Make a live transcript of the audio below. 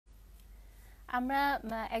আমরা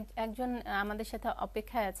একজন আমাদের সাথে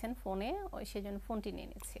অপেক্ষায় আছেন ফোনে, সেজন্য ফোনটি নিয়ে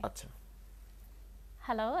নিচ্ছি। আচ্ছা,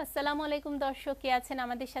 হ্যালো, আসসালামু আলাইকুম দর্শক, কে আছেন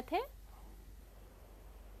আমাদের সাথে?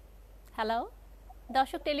 হ্যালো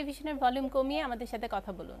দর্শক, টেলিভিশনের ভলিউম কমিয়ে আমাদের সাথে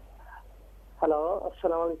কথা বলুন। হ্যালো,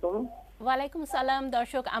 আসসালামু আলাইকুম। ওয়ালাইকুম সালাম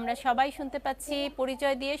দর্শক, আমরা সবাই শুনতে পাচ্ছি।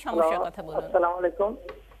 পরিচয় দিয়ে সমস্যার কথা বলুন। আসসালামু আলাইকুম।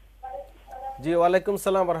 জি ওয়ালাইকুম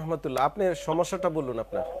সালাম ওয়া রাহমাতুল্লাহ। আপনার সমস্যাটা বলুন,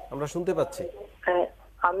 আমরা শুনতে পাচ্ছি। হ্যাঁ,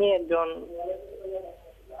 আমি একজন,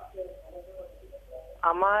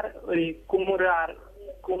 আমার ওই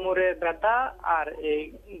কোমরে ব্যথা আর এই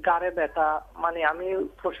গাড়ে ব্যথা, মানে আমি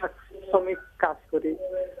পোশাক শ্রমিক কাজ করি।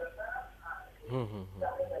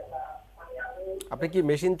 আপনি কি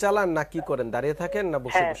মেশিন চালান না কি করেন, দাঁড়িয়ে থাকেন না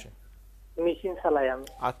বসে বসে? মেশিন চালাই আমি।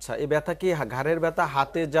 আচ্ছা, এই ব্যথা কি ঘাড়ের ব্যথা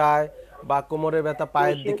হাতে যায় বা কোমরের ব্যথা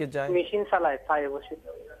পায়ের দিকে যায়? মেশিন চালাই পায়ে বসে।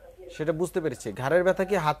 সেটা বুঝতে পেরেছি। ঘাড়ের ব্যথা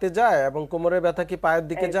কি হাতে যায় এবং কোমরের ব্যথা কি পায়ের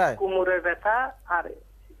দিকে যায়? কোমরের ব্যথা আর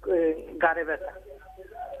গাড়ে ব্যথা।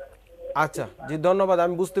 আচ্ছা জি, ধন্যবাদ,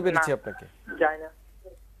 আমি বুঝতে পেরেছি আপনাকে। যায় না।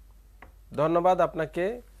 ধন্যবাদ আপনাকে।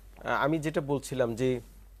 আমি যেটা বলছিলাম যে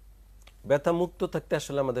ব্যথা মুক্ত থাকতে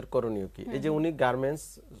আসলে আমাদের করণীয় কি? এই যে উনি গার্মেন্টস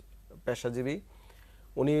পেশাজীবী,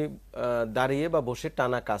 উনি দাঁড়িয়ে বা বসে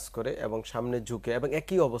টানা কাজ করে এবং সামনে ঝুঁকে এবং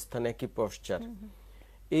একই অবস্থানে একই পশ্চার।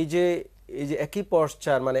 এই যে একই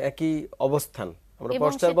পশ্চার মানে একই অবস্থান, আমরা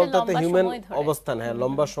পশ্চার বলতে হিউম্যান অবস্থান, হ্যাঁ,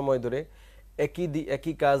 লম্বা সময় ধরে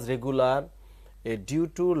একই কাজ regular due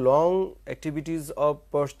to long activities of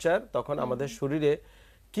posture, তখন আমাদের শরীরে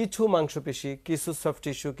কিছু মাংসপেশি, কিছু সফট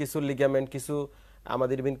টিস্যু, কিছু লিগামেন্ট, কিছু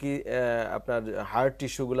আমাদের ইভেন কি আপনার হার্ট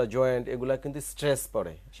টিস্যুগুলা, জয়েন্ট, এগুলা কিন্তু স্ট্রেস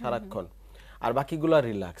পড়ে সারাক্ষণ, আর বাকিগুলা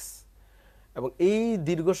রিল্যাক্স। এবং এই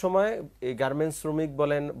দীর্ঘ সময় এই গার্মেন্টস শ্রমিক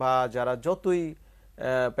বলেন বা যারা যতই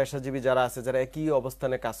পেশাজীবী যারা আছে, যারা একই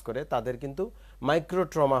অবস্থানে কাজ করে, তাদের কিন্তু মাইক্রো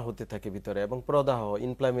ট্রমা হতে থাকে ভিতরে এবং প্রদাহ,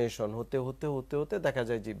 ইনফ্লামেশন হতে হতে হতে হতে দেখা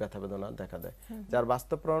যায় যে ব্যথা বেদনা দেখা দেয়, যার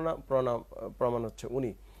বাস্তব প্রমাণ হচ্ছে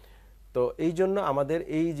উনি। তো এই জন্য আমাদের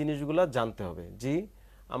এই জিনিসগুলো জানতে হবে। জি,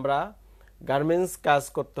 আমরা গার্মেন্টস কাজ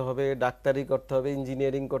করতে হবে, ডাক্তারি করতে হবে,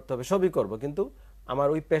 ইঞ্জিনিয়ারিং করতে হবে, সবই করব, কিন্তু আমার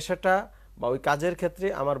ওই পেশাটা বা ওই কাজের ক্ষেত্রে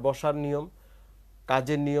আমার বসার নিয়ম,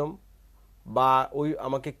 কাজের নিয়ম, বা ওই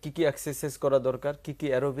আমাকে কি কি এক্সারসাইজ করা দরকার, কি কি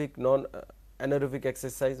অ্যারোবিক নন অ্যানারোবিক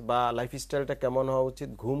এক্সারসাইজ, বা লাইফস্টাইলটা কেমন হওয়া উচিত,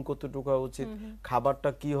 ঘুম কতটুকু হওয়া উচিত, খাবারটা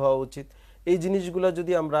কি হওয়া উচিত, এই জিনিসগুলো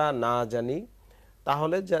যদি আমরা না জানি,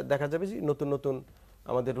 তাহলে দেখা যাবে যে নতুন নতুন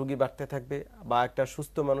আমাদের রোগী বাড়তে থাকবে বা একটা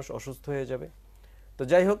সুস্থ মানুষ অসুস্থ হয়ে যাবে। তো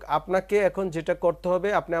যাই হোক, আপনাকে এখন যেটা করতে হবে,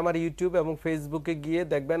 আপনি আমার ইউটিউব এবং ফেসবুকে গিয়ে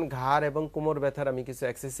দেখবেন ঘাড় এবং কোমর ব্যথার আমি কিছু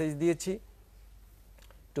এক্সারসাইজ দিয়েছি,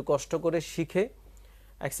 একটু কষ্ট করে শিখে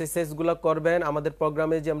এক্সারসাইজগুলো করবেন। আমাদের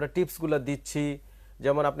প্রোগ্রামে যে আমরা টিপসগুলো দিচ্ছি,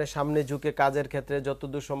 যেমন আপনি সামনে ঝুঁকে কাজের ক্ষেত্রে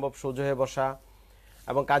যতদূর সম্ভব সোজা হয়ে বসা,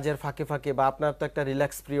 এবং কাজের ফাঁকে ফাঁকে বা আপনার তো একটা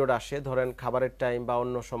রিল্যাক্স পিরিয়ড আসে, ধরেন খাবারের টাইম বা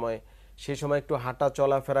অন্য সময়, সেই সময় একটু হাঁটা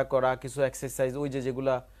চলাফেরা করা, কিছু এক্সারসাইজ ওই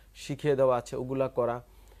যেগুলা শিখিয়ে দেওয়া আছে ওগুলা করা,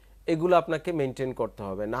 এগুলো আপনাকে মেনটেন করতে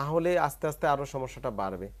হবে, না হলে আস্তে আস্তে আরও সমস্যাটা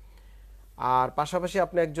বাড়বে। আর পাশাপাশি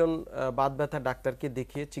আপনি একজন বাত ব্যথা ডাক্তারকে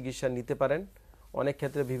দেখিয়ে চিকিৎসা নিতে পারেন। অনেক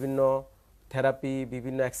ক্ষেত্রে বিভিন্ন থেরাপি,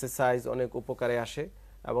 বিভিন্ন এক্সারসাইজ অনেক উপকারে আসে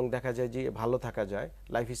এবং দেখা যায় যে ভালো থাকা যায়,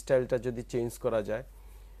 লাইফস্টাইলটা যদি চেঞ্জ করা যায়।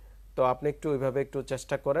 তো আপনি একটু ওইভাবে একটু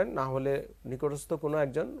চেষ্টা করেন, না হলে নিকটস্থ কোনো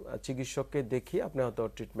একজন চিকিৎসককে দেখিয়ে আপনি হয়তো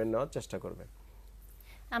ট্রিটমেন্ট নেওয়ার চেষ্টা করবেন।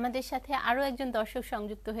 আমাদের সাথে আরো একজন দর্শক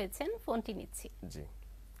সংযুক্ত হয়েছেন, ফোনটি নিচ্ছি। জি,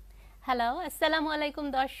 হ্যালো, আসসালামু আলাইকুম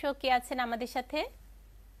দর্শক, কে আছেন আমাদের সাথে?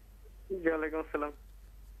 ওয়ালাইকুম আসসালাম।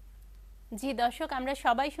 জি দর্শক, আমরা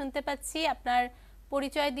সবাই শুনতে পাচ্ছি। আপনার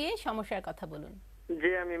পরিচয় দিয়ে সমস্যার কথা বলুন।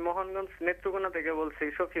 জি, আমি মোহনগঞ্জ নেত্রকোনা থেকে বলছি,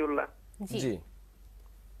 শফিউল্লাহ। জি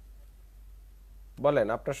বলেন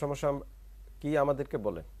আপনার সমস্যা কি, আমাদেরকে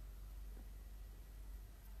বলেন।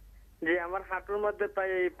 জি, আমার হাঁটুর মধ্যে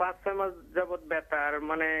প্রায় 5-6 মাস যাবত ব্যথা, আর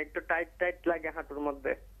মানে একটু টাইট টাইট লাগে হাঁটুর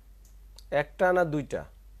মধ্যে। একটা না দুইটা?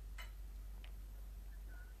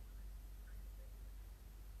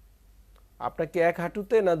 আপনার কি এক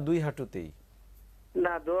হাঁটুতে না দুই হাঁটুতেই?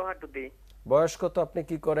 না, দু হাঁটুতেই। বয়স কত, আপনি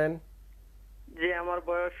কি করেন? জি, আমার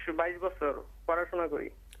বয়স 22 বছর, পড়াশোনা করি।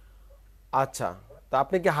 আচ্ছা, তা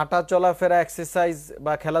আপনি কি হাঁটা চলাফেরা, এক্সারসাইজ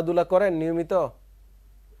বা খেলাধুলা করেন নিয়মিত?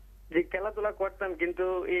 জি, খেলাধুলা করতাম, কিন্তু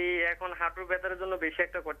এই এখন হাঁটুর ব্যথার জন্য বেশি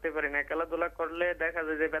একটা করতে পারি না। খেলাধুলা করলে দেখা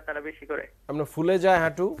যায় যে ব্যথাটা বেশি করে। আপনার ফুলে যায়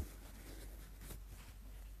হাঁটু?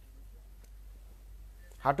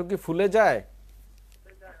 হাঁটু কি ফুলে যায়?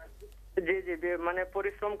 জি জি, মানে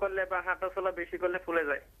পরিশ্রম করলে বা হাঁটা চলা বেশি করলে ফুলে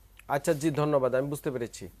যায়। আচ্ছা জি, ধন্যবাদ, আমি বুঝতে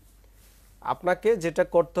পেরেছি। আপনাকে যেটা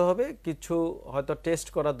করতে হবে, কিছু হয়তো টেস্ট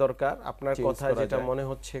করা দরকার। আপনার কথা যেটা মনে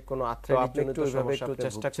হচ্ছে কোনো আর্থ্রাইটিস জনিত সমস্যা, একটু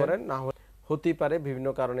চেষ্টা করেন, না হলে হতেই পারে বিভিন্ন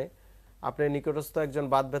কারণে আপনি নিকটস্থ একজন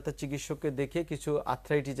বাত ব্যথা চিকিৎসককে দেখে কিছু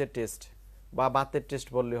আর্থ্রাইটিসের টেস্ট বা বাতের টেস্ট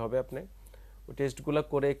বললে হবে, আপনি ওই টেস্টগুলো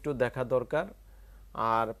করে একটু দেখা দরকার।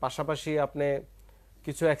 আর পাশাপাশি আপনি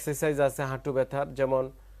কিছু এক্সারসাইজ আছে হাঁটু ব্যথার, যেমন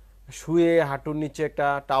শুয়ে হাঁটুর নিচে একটা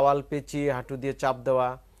টাওয়াল পেঁচিয়ে হাঁটু দিয়ে চাপ দেওয়া,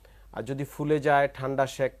 আর যদি ফুলে যায় ঠান্ডা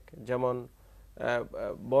সেক, যেমন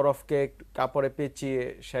বরফকে কাপড়ে পেঁচিয়ে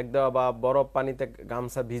সেক দেওয়া বা বরফ পানিতে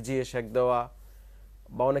গামছা ভিজিয়ে সেক দেওয়া,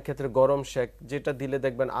 বা অনেক ক্ষেত্রে গরম সেক, যেটা দিলে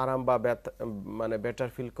দেখবেন আরাম বা মানে বেটার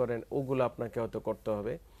ফিল করেন, ওগুলো আপনাকে হয়তো করতে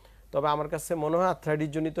হবে। তবে আমার কাছে মনে হয় আর্থ্রাইটিস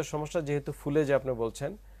জনিত সমস্যা যেহেতু ফুলে যে আপনি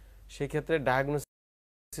বলছেন, সেক্ষেত্রে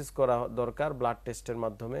ডায়াগনোসিস করা দরকার ব্লাড টেস্টের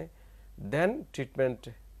মাধ্যমে, দেন ট্রিটমেন্ট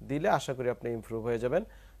দিলে আশা করি আপনি ইমপ্রুভ হয়ে যাবেন।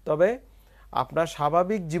 তবে আপনার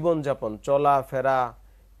স্বাভাবিক জীবনযাপন চলাফেরা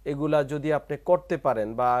এগুলা যদি আপনি করতে পারেন,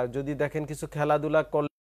 বা যদি দেখেন কিছু খেলাধুলা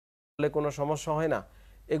করলে কোনো সমস্যা হয় না,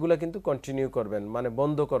 এগুলা কিন্তু কন্টিনিউ করবেন, মানে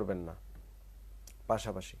বন্ধ করবেন না।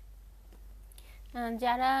 পাশাপাশি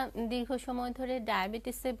যারা দীর্ঘ সময় ধরে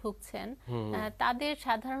ডায়াবেটিসে ভুগছেন, তাদের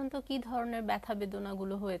সাধারণত কি ধরনের ব্যথা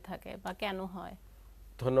বেদনাগুলো হয়ে থাকে বা কেন হয়?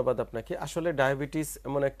 ধন্যবাদ আপনাকে। আসলে ডায়াবেটিস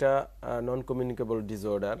এমন একটা নন কমিউনিকেবল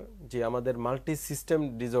ডিসঅর্ডার যে আমাদের মাল্টি সিস্টেম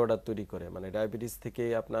ডিসঅর্ডার তৈরি করে। মানে ডায়াবেটিস থেকে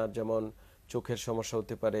আপনার যেমন চোখের সমস্যা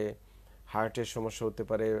হতে পারে, হার্টের সমস্যা হতে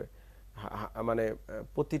পারে, মানে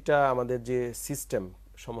প্রতিটা আমাদের যে সিস্টেম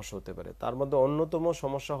সমস্যা হতে পারে। তার মধ্যে অন্যতম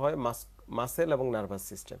সমস্যা হয় মাসেল এবং নার্ভাস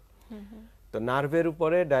সিস্টেম। তো নার্ভের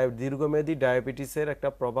উপরে দীর্ঘমেয়াদী ডায়াবেটিসের একটা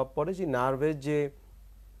প্রভাব পড়ে, যে নার্ভের যে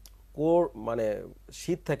কোর মানে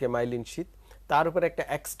শীত থাকে, মাইলিন শীত, তার উপরে একটা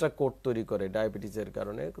এক্সট্রা কোট তৈরি করে, ডায়াবেটিসের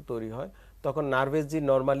কারণে তৈরি হয়। তখন নার্ভের যে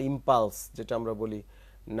নর্মাল ইম্পালস যেটা আমরা বলি,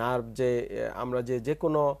 নার্ভ যে আমরা যে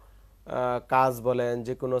কোনো কাজ বলেন,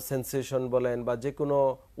 যে কোনো সেন্সেশন বলেন, বা যে কোনো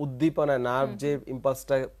উদ্দীপনা নার্ভ যে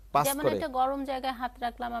ইম্পালসটা পাস যেমন করে, একটা গরম জায়গায় হাত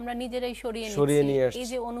রাখলাম আমরা নিজেরাই সরিয়ে নিয়ে এই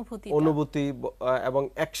যে অনুভূতি এবং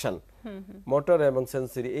অ্যাকশন, মোটর এবং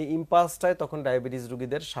সেন্সরি, এই ইম্পালসটাই তখন ডায়াবেটিস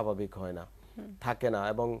রোগীদের স্বাভাবিক হয় না, থাকে না।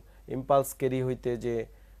 এবং ইম্পালস ক্যারি হইতে যে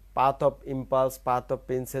path of impulse, path of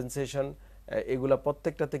pain sensation, এগুলা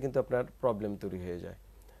প্রত্যেকটাতে কিন্তু আপনার প্রবলেম তৈরি হয়ে যায়।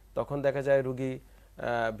 তখন দেখা যায় রোগী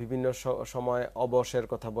বিভিন্ন সময় অবসের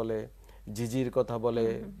কথা বলে, জিজির কথা বলে,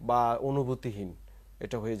 বা অনুভূতিহীন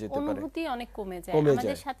এটা হয়ে যেতে পারে, অনুভূতি অনেক কমে যায়।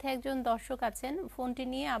 আমাদের সাথে একজন দর্শক আছেন, ফোনটি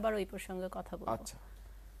নিয়ে আবার ওই প্রসঙ্গে কথা বলবো। আচ্ছা,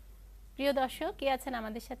 প্রিয় দর্শক, কে আছেন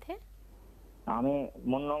আমাদের সাথে? আমি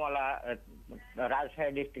মুন্নমালা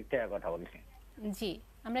রাজশাহী ডিস্ট্রিক্ট থেকে কথা বলছি। জি,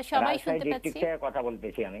 আমরা সবাই শুনতে পাচ্ছি। কথা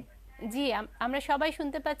বলতেছি আমি। জি, আমরা সবাই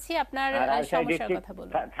শুনতে পাচ্ছি। আপনার সমস্যার কথা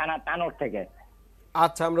বলুন। থানা তানোর থেকে।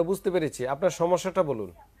 আচ্ছা, আমরা বুঝতে পেরেছি। আপনার সমস্যাটা বলুন,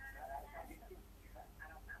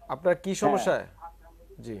 আপনার কি সমস্যা?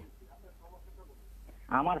 জি,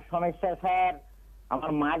 আমার সমস্যা স্যার,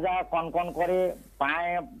 আমার মাজা কনকন করে,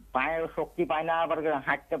 পায়ে শক্তি পায় না, আবার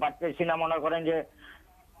হাঁটতে পারতেছি না, মনে করেন যে।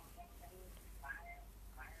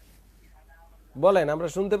 বলেন, আমরা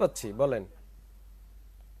শুনতে পাচ্ছি, বলেন।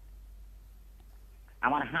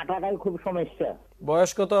 আমার হাঁটাটাই খুব সমস্যা।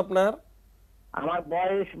 বয়স কত আপনার? আমার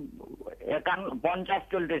বয়স 50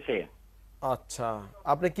 চলতেছে। আচ্ছা,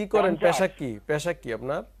 আপনি কি করেন? পেশা কি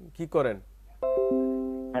আপনার? কি করেন?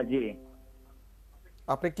 হ্যাঁ জি,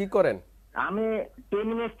 আপনি কি করেন? আমি টিন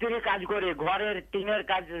মিস্ত্রি কাজ করি, ঘরের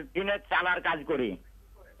টিনের চালার কাজ করি।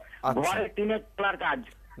 ঘরের টিনের চালার কাজ।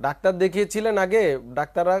 ডাক্তার দেখিয়েছিলেন আগে?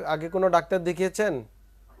 আগে কোনো ডাক্তার দেখিয়েছেন?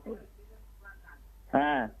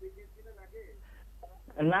 হ্যাঁ,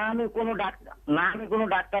 না আমি কোনো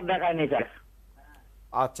ডাক্তার দেখাইনি স্যার।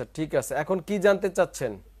 আচ্ছা, ঠিক আছে। এখন কি জানতে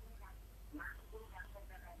চাচ্ছেন?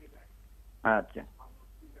 আচ্ছা,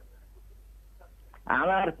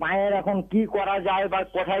 আমার পায়ের এখন কি করা যায় বা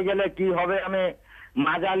কোথায় গেলে কি হবে, আমি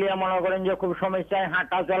মাজালিয়া মনে করেন যে খুব সমস্যায়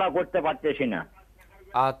হাঁটা চলা করতে পারতেছি না।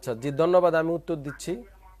 আচ্ছা জি, ধন্যবাদ। আমি উত্তর দিচ্ছি।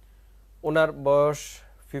 ওনার বয়স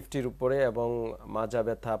 50-র উপরে এবং মাজা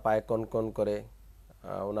ব্যথা, পায়ে কনকন করে,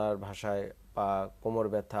 ওনার ভাষায় পা কোমর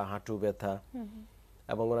ব্যথা, হাঁটু ব্যথা,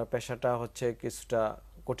 এবং ওনার পেশাটা হচ্ছে কিছুটা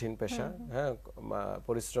কঠিন পেশা, হ্যাঁ,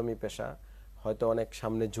 পরিশ্রমী পেশা, হয়তো অনেক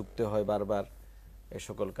সামনে ঝুঁকতে হয় বারবার, এই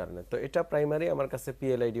সকল কারণে। তো এটা প্রাইমারি আমার কাছে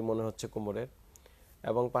পিএলআইডি মনে হচ্ছে কোমরের,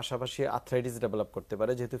 এবং পাশাপাশি আর্থ্রাইটিস ডেভেলপ করতে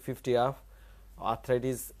পারে, যেহেতু 50 আপ।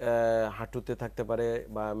 আর্থ্রাইটিস হাঁটুতে থাকতে পারে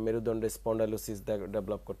বা মেরুদণ্ডে স্পন্ডাইলোসিস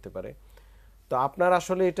ডেভেলপ করতে পারে। তো আপনার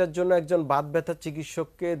আসলে এটার জন্য একজন বাত ব্যথা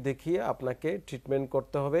চিকিৎসককে দেখিয়ে আপনাকে ট্রিটমেন্ট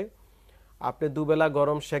করতে হবে। আপনি দুবেলা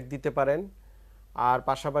গরম সেক দিতে পারেন, আর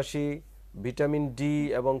পাশাপাশি ভিটামিন ডি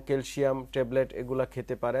এবং ক্যালসিয়াম ট্যাবলেট এগুলা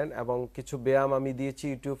খেতে পারেন, এবং কিছু ব্যায়াম আমি দিয়েছি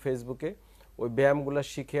ইউটিউব, ফেসবুকে, ওই ব্যায়ামগুলো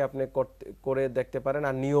শিখে আপনি করে দেখতে পারেন।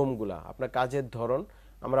 আর নিয়মগুলা, আপনার কাজের ধরন,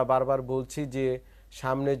 আমরা বারবার বলছি যে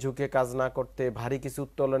সামনে ঝুঁকে কাজ না করতে, ভারী কিছু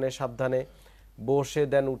উত্তোলনে সাবধানে, বসে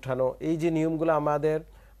দেন উঠানো, এই যে নিয়মগুলো আমাদের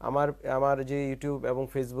আমার আমার যে ইউটিউব এবং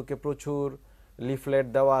ফেসবুকে প্রচুর লিফলেট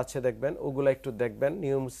দেওয়া আছে, দেখবেন ওগুলা একটু দেখবেন,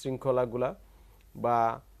 নিয়ম শৃঙ্খলাগুলা বা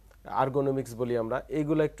আর্গোনমিক্স বলি আমরা,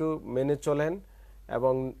 এইগুলো একটু মেনে চলেন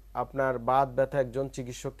এবং আপনার বাত ব্যথা একজন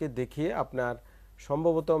চিকিৎসককে দেখিয়ে আপনার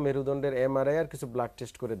সম্ভবত মেরুদণ্ডের এমআরআই আর কিছু ব্লাড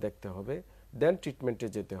টেস্ট করে দেখতে হবে, দেন ট্রিটমেন্টে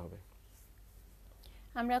যেতে হবে।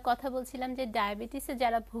 আমরা কথা বলছিলাম যে ডায়াবেটিসে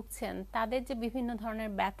যারা ভুগছেন তাদের যে বিভিন্ন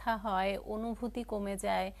ধরনের ব্যথা হয়, অনুভূতি কমে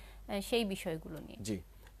যায়, সেই বিষয়গুলো নিয়ে। জি,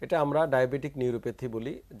 এটা আমরা ডায়াবেটিক নিউরোপ্যাথি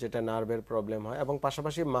বলি, যেটা নার্ভের প্রবলেম হয় এবং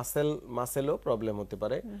পাশাপাশি মাসেলও প্রবলেম হতে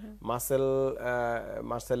পারে।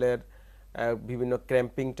 মাসেলের বিভিন্ন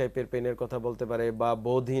ক্র্যাম্পিং টাইপের পেনের কথা বলতে পারে বা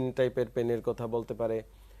বোধহীন টাইপের পেনের কথা বলতে পারে।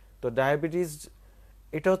 তো ডায়াবেটিস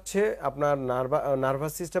এটা হচ্ছে আপনার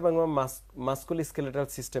নার্ভাস সিস্টেম এবং মাস্কুলোস্কেলেটাল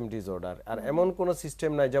সিস্টেম ডিসঅর্ডার। আর এমন কোনো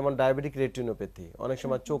সিস্টেম নাই যেমন ডায়াবেটিক রেটিনোপ্যাথি, অনেক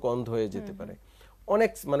সময় চোখ অন্ধ হয়ে যেতে পারে।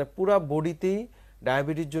 অনেক মানে পুরা বডিতেই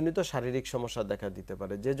ডায়াবেটিস জনিত শারীরিক সমস্যা দেখা দিতে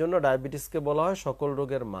পারে, যে জন্য ডায়াবেটিসকে বলা হয় সকল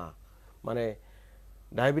রোগের মা। মানে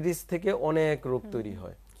ডায়াবেটিস থেকে অনেক রোগ তৈরি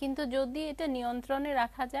হয়, কিন্তু যদি এটা নিয়ন্ত্রণে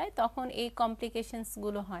রাখা যায় তখন এই কমপ্লিকেশনস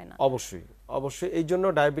গুলো হয় না। অবশ্যই অবশ্যই। এই জন্য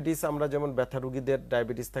ডায়াবেটিস, আমরা যেমন ব্যথা রোগীদের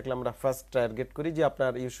ডায়াবেটিস থাকলে আমরা ফার্স্ট টার্গেট করি যে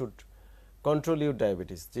আপনার you should control your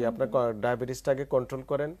diabetes, যে আপনার ডায়াবেটিসটাকে কন্ট্রোল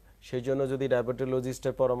করেন। সেই জন্য যদি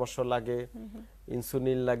ডায়াবেটোলজিস্টের পরামর্শ লাগে,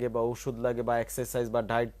 ইনসুলিন লাগে বা ওষুধ লাগে বা এক্সারসাইজ বা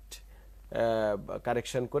ডায়েট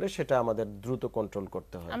কারেকশন করে সেটা আমাদের দ্রুত কন্ট্রোল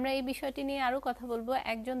করতে হয়। আমরা এই বিষয়টি নিয়ে আরো কথা বলবো।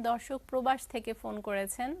 একজন দর্শক প্রবাস থেকে ফোন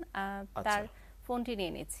করেছেন, তার ফোনটি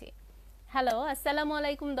নিয়ে নিচ্ছি। হ্যালো, আসসালামু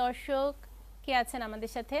আলাইকুম দর্শক, কে আছেন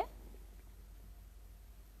আমাদের সাথে?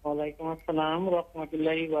 ওয়ালাইকুম আসসালাম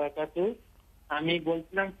রাহমাতুল্লাহি ওয়া বারাকাতুহু। আমি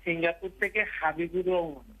বলছিলাম সিঙ্গাপুর থেকে হাবিবুর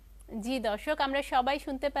রহমান। জি দর্শক, আমরা সবাই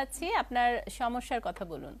শুনতে পাচ্ছি, আপনার সমস্যার কথা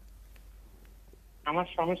বলুন। আমার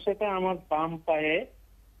সমস্যাটা আমার বাম পায়ে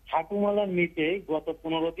হাঁটুমালার নিচে গত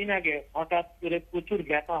 15 দিন আগে হঠাৎ করে প্রচুর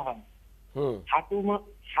ব্যথা হয়।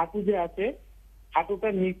 হাঁটু যে আছে,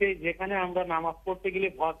 হাঁটুটার নিচে যেখানে আমরা নামাজ পড়তে গেলে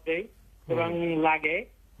ভর দেই এবং লাগে,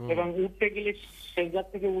 এবং উঠতে গেলে সেজদা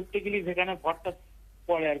থেকে উঠতে গেলে যেখানে ভরটা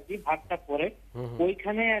পড়ে আর কি, ভাতটা পড়ে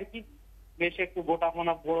ওইখানে আর কি বেশ একটু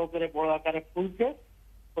গোটাপোনা বড় আকারে ফুলছে,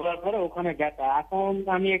 তোলার পরে ওখানে ব্যথা। এখন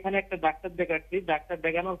আমি এখানে একটা ডাক্তার দেখাচ্ছি, ডাক্তার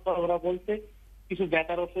দেখানোর পর ওরা বলছে কিছু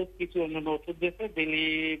ব্যথার ওষুধ, কিছু অন্যান্য ওষুধ দিয়েছে, ডেলি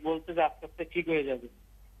বলছে যে আস্তে আস্তে ঠিক হয়ে যাবে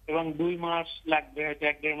এবং 2 মাস লাগবে, হয়তো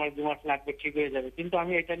 1-1.5 মাস 2 মাস লাগবে ঠিক হয়ে যাবে। কিন্তু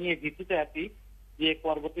আমি এটা নিয়ে ভীতিতে আছি যে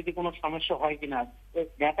পরবর্তীতে কোনো সমস্যা হয় কিনা।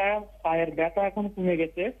 ব্যথা, পায়ের ব্যথা এখন কমে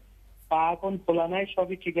গেছে, পা এখন খোলা নাই,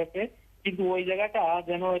 সবই ঠিক আছে, কিন্তু ওই জায়গাটা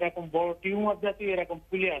যেন এরকম বড় টিউমার জাতীয় এরকম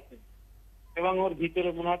ফুলে আছে এবং ওর ভিতরে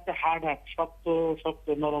মনে হচ্ছে হার্ড শক্ত শক্ত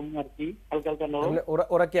নরম আর কি, হালকা হালকা নরম।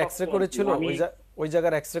 ওরা কি এক্সরে করেছিল? ওই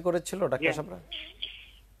জায়গার এক্সরে করেছিল ডাক্তার সাহেবরা?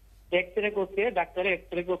 এক্সরে করতে, ডাক্তারে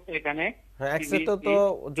এক্সরে করতে এখানে। হ্যাঁ, এক্সরে তো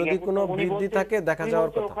যদি কোনো বৃদ্ধি থাকে দেখা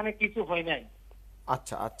যাওয়ার কথা। ওখানে কিছু হয় নাই।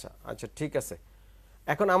 আচ্ছা আচ্ছা আচ্ছা, ঠিক আছে।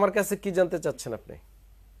 এখন আমার কাছে কি জানতে চাচ্ছেন আপনি?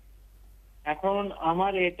 এখন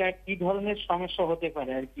আমার এটা কি ধরনের সমস্যা হতে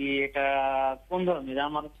পারে আর কি, এটা কোন ধরনের?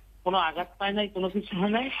 আমার কোনো আঘাত পায় নাই, কোনো কিছু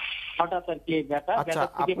হয় নাই, হঠাৎ আর কি ব্যথা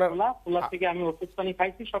থেকে ফুলা থেকে আমি ওষুধ পানি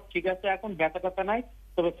খাইছি, সব ঠিক আছে, এখন ব্যথা নাই,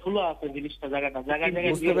 তবে ফুলা আছে জিনিসটা, জায়গাটা জায়গায়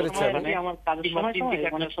বুঝতে পেরেছি। আমার কাজের সময়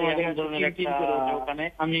অনেক সময় এমন ধরনের একটা ওখানে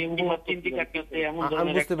আমি চিন্তি কাটতে এমন ধরনের।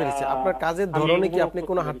 আমি বুঝতে পেরেছি আপনার কাজের ধরনে কি আপনি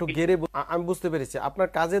কোনো হাঁটু গেড়ে, আমি বুঝতে পেরেছি আপনার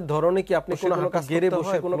কাজের ধরনে কি আপনি কোনো হাঁটু গেড়ে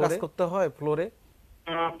বসে কোনো কাজ করতে হয় ফ্লোরে?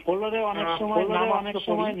 ফ্লোরে অনেক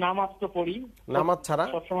সময় নামাজ তো পড়ি, নামাজ ছাড়া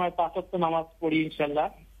সবসময় 5 ওয়াক্ত নামাজ পড়ি ইনশাআল্লাহ।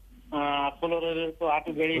 ফ্লোরের তো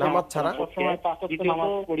হাঁটু গেড়ে নামাজ ছাড়া সবসময় 5 ওয়াক্ত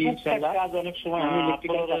নামাজ পড়ি ইনশাআল্লাহ। কাজ অনেক সময় আমি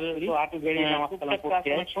ইলেকট্রিক্যাল কাজ করি, তো হাঁটু গেড়ে নামাজ কালাম পড়তে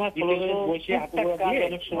হয়, অনেক সময় ফ্লোরে বসে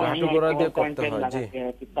হাঁটু গোড়া দিয়ে করতে হয়। জি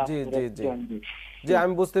জি জি জি জি,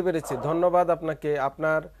 আমি বুঝতে পেরেছি। ধন্যবাদ আপনাকে।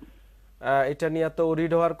 আপনার এটা নিয়ে তো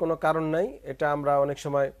ওরিড হওয়ার কোনো কারণ নাই। এটা আমরা অনেক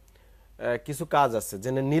সময় কিছু কাজ আছে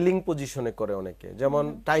যেন নিলিং পজিশনে করে অনেকে, যেমন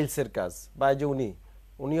টাইলসের কাজ, বা যে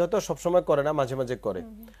উনি হয়তো সবসময় করে না, মাঝে মাঝে করে।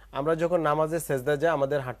 আমরা যখন নামাজে সেজদা যাই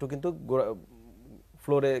আমাদের হাঁটু কিন্তু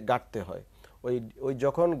ফ্লোরে গাঁটতে হয়। ওই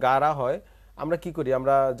যখন গাড়া হয় আমরা কি করি,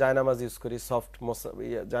 আমরা জায়নামাজ ইউজ করি, সফট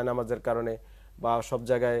জায়নামাজের কারণে বা সব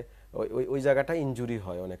জায়গায় ওই জায়গাটা ইনজুরি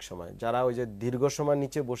হয় অনেক সময়। যারা ওই যে দীর্ঘ সময়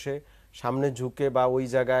নিচে বসে সামনে ঝুঁকে বা ওই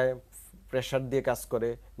জায়গায় প্রেসার দিয়ে কাজ করে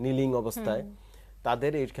নিলিং অবস্থায়,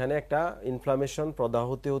 তাদের এখানে একটা ইনফ্লামেশন প্রদাহ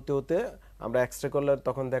হতে হতে হতে আমরা এক্সরে করলে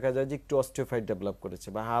তখন দেখা যায় যে একটু অস্টিওফাইট ডেভেলপ করেছে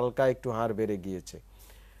বা হালকা একটু হাড় বেড়ে গিয়েছে।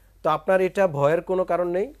 তো আপনার এটা ভয়ের কোনো কারণ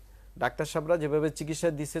নেই। ডাক্তার সাহেবরা যেভাবে চিকিৎসা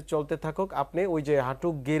দিচ্ছে চলতে থাকুক। আপনি ওই যে হাঁটু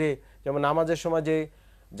গেড়ে, যেমন নামাজের সময় যে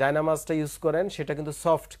জায়নামাজটা ইউজ করেন সেটা কিন্তু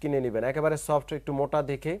সফট কিনে নেবেন, একেবারে সফট, একটু মোটা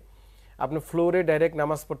দেখে। আপনি ফ্লোরে ডাইরেক্ট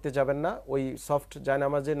নামাজ পড়তে যাবেন না, ওই সফট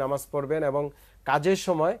জায়নামাজে নামাজ পড়বেন এবং কাজের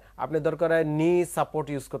সময় আপনি দরকার হয় নি সাপোর্ট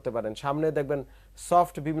ইউজ করতে পারেন। সামনে দেখবেন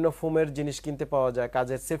সফট বিভিন্ন ফোমের জিনিস কিনতে পাওয়া যায়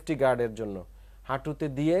কাজের সেফটি গার্ডের জন্য, হাঁটুতে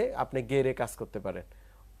দিয়ে আপনি গেড়ে কাজ করতে পারেন।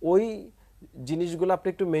 ওই জিনিসগুলো আপনি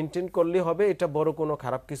একটু মেনটেন করলে হবে, এটা বড় কোনো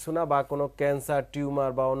খারাপ কিছু না, বা কোনো ক্যান্সার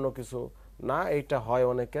টিউমার বা অন্য কিছু না। এটা হয়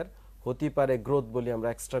অনেকের, হতেই পারে গ্রোথ বলি আমরা,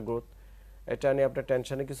 এক্সট্রা গ্রোথ, এটা নিয়ে আপনার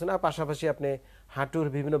টেনশনের কিছু না। পাশাপাশি আপনি হাঁটুর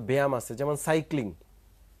বিভিন্ন ব্যায়াম আছে, যেমন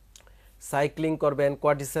সাইক্লিং করবেন,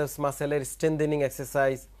 কোয়াড্রিসেপস মাসেলের স্ট্রেনথেনিং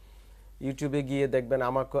এক্সারসাইজ ইউটিউবে গিয়ে দেখবেন,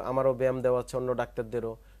 আমারও ব্যায়াম দেওয়া আছে, অন্য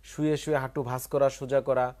ডাক্তারদেরও। শুয়ে শুয়ে হাঁটু ভাঁজ করা, সোজা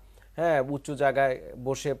করা, হ্যাঁ, উঁচু জায়গায়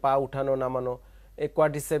বসে পা উঠানো নামানো, এই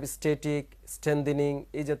কোয়াড্রিসেপ স্ট্যাটিক স্ট্রেনথেনিং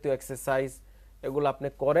এই জাতীয় এক্সারসাইজ এগুলো আপনি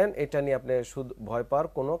করেন, এটা নিয়ে আপনি শুধু ভয় পাওয়ার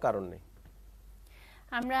কোনো কারণ নেই।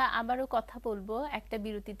 আমরা আবারও কথা বলবো একটা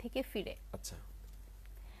বিরতি থেকে ফিরে। আচ্ছা,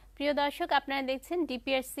 প্রিয় দর্শক, আপনারা দেখছেন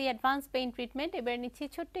ডিপিআরসি অ্যাডভান্স পেইন ট্রিটমেন্ট। এবার নিচ্ছি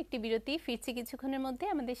ছোট্ট একটি বিরতি, ফিরছি কিছুক্ষণের মধ্যে,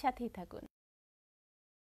 আমাদের সাথেই থাকুন।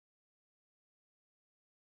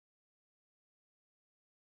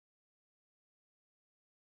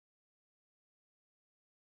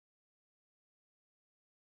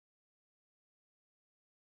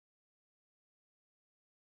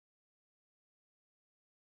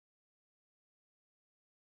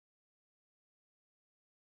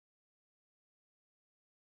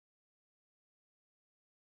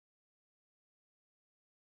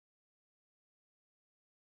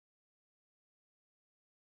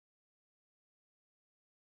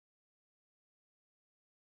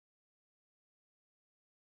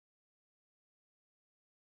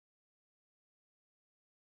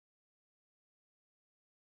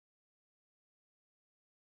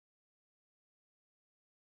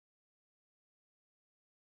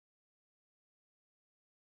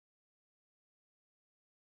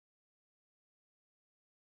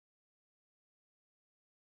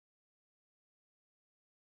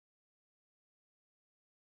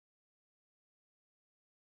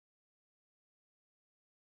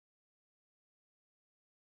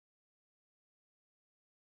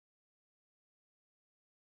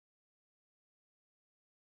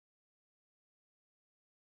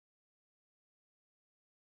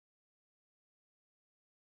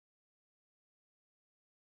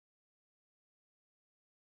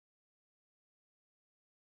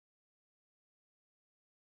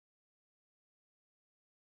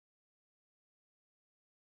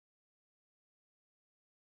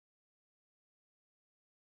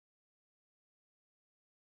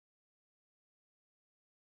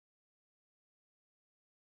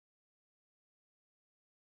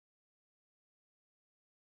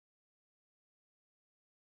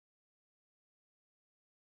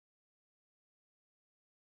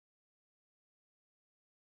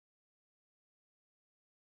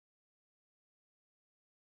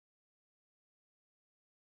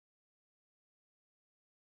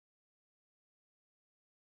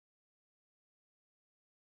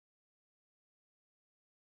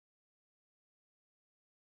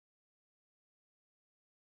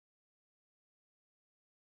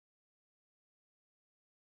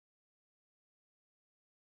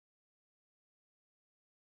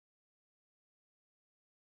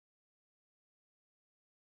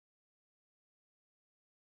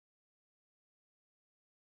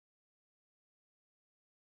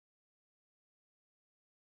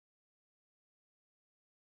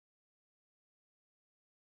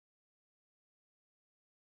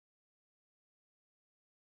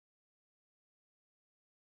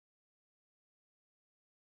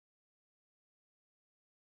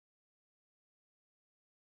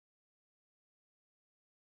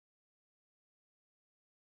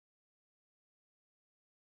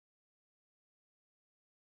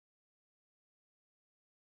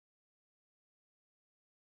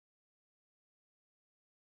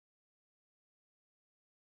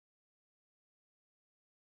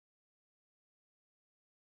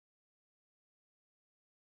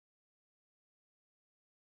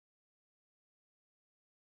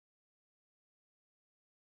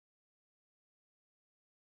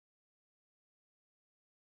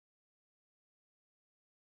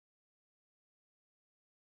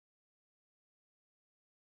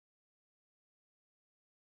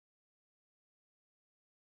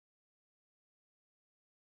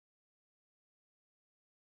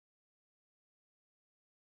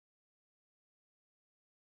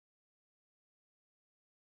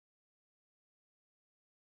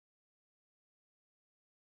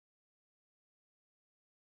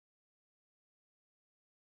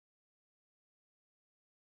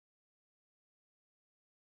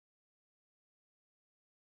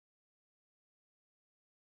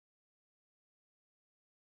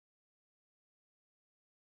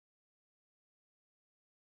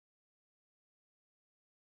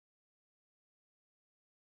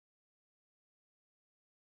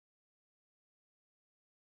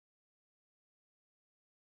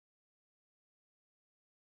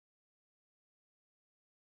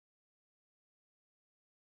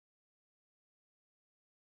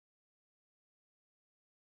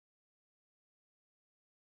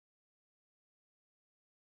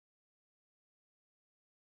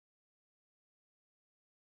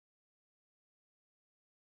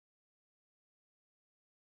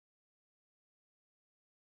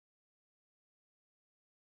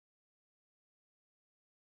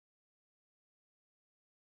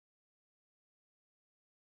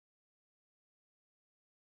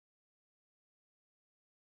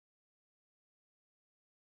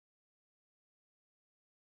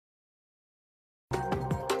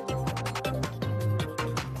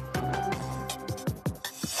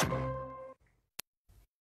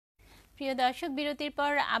 প্রিয় দর্শক, বিরতির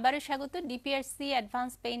পর আবারও স্বাগত ডিপিআরসি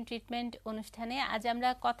অ্যাডভান্স পেইন ট্রিটমেন্ট অনুষ্ঠানে। আজ আমরা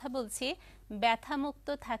কথা বলছি ব্যথামুক্ত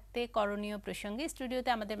থাকতে করণীয় প্রসঙ্গে। স্টুডিওতে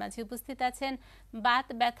আমাদের মাঝে উপস্থিত আছেন বাত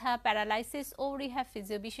ব্যথা, প্যারালাইসিস ও রিহ্যাব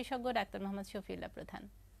ফিজিও বিশেষজ্ঞ ডাক্তার মোহাম্মদ শফিউল্লাহ প্রধান।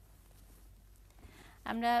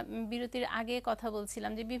 আমরা বিরতির আগে কথা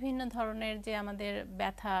বলছিলাম যে বিভিন্ন ধরনের যে আমাদের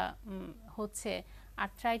ব্যথা হচ্ছে,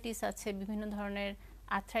 আর্থ্রাইটিস আছে, বিভিন্ন ধরনের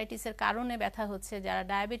আর্থ্রাইটিসের কারণে ব্যথা হচ্ছে, যারা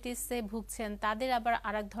ডায়াবেটিসে ভুগছেন তাদের আবার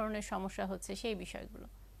আরেক ধরনের সমস্যা হচ্ছে, সেই বিষয়গুলো।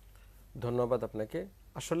 ধন্যবাদ আপনাকে।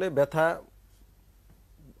 আসলে ব্যথা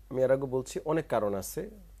আমি এর আগে বলছি অনেক কারণ আছে,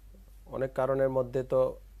 অনেক কারণের মধ্যে তো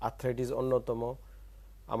আর্থ্রাইটিস অন্যতম।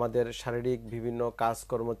 আমাদের শারীরিক বিভিন্ন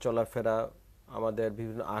কাজকর্ম, চলাফেরা, আমাদের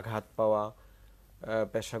বিভিন্ন আঘাত পাওয়া,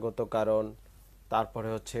 পেশাগত কারণ, তারপরে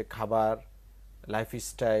হচ্ছে খাবার,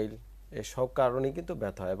 লাইফস্টাইল, এসব কারণেই কিন্তু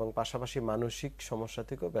ব্যথা হয় এবং পাশাপাশি মানসিক সমস্যা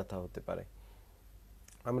থেকেও ব্যথা হতে পারে।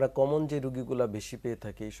 আমরা কমন যে রোগীগুলো বেশি পেয়ে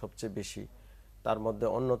থাকি, সবচেয়ে বেশি, তার মধ্যে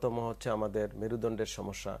অন্যতম হচ্ছে আমাদের মেরুদণ্ডের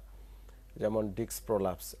সমস্যা, যেমন ডিস্ক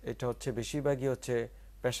প্রলাপস। এটা হচ্ছে বেশিরভাগই হচ্ছে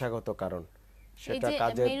পেশাগত কারণ। সেটা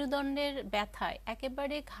কাজের মেরুদণ্ডের ব্যথায়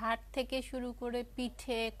একেবারে ঘাট থেকে শুরু করে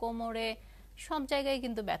পিঠে, কোমরে, সব জায়গায়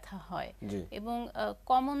কিন্তু ব্যথা হয়। এবং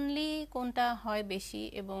কমনলি কোনটা হয় বেশি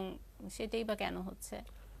এবং সেটাই বা কেন হচ্ছে?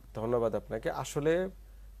 ধন্যবাদ আপনাকে। আসলে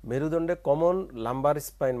মেরুদণ্ডে কমন লাম্বার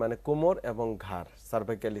স্পাইন মানে কোমর এবং ঘাড়,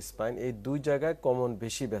 সার্ভাইকাল স্পাইন, এই দুই জায়গায় কমন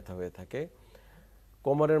বেশি ব্যথা হয়ে থাকে।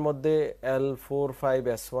 কোমরের মধ্যে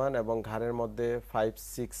L4-5S1 এবং ঘাড়ের মধ্যে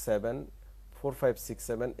 5-6-7,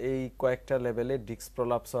 4-5-6-7, এই কয়েকটা লেভেলে ডিস্ক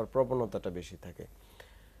প্রলাপস হওয়ার প্রবণতাটা বেশি থাকে।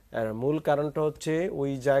 আর মূল কারণটা হচ্ছে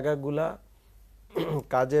ওই জায়গাগুলা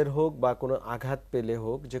কাজের হোক বা কোনো আঘাত পেলে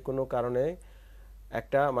হোক, যে কোনো কারণে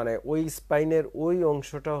একটা মানে ওই স্পাইনের ওই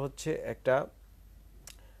অংশটা হচ্ছে একটা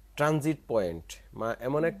ট্রানজিট পয়েন্ট,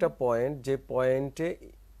 এমন একটা পয়েন্ট যে পয়েন্টে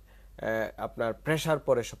আপনার প্রেসার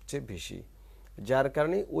পড়ে সবচেয়ে বেশি, যার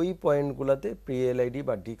কারণে ওই পয়েন্টগুলোতে প্রি-এলআইডি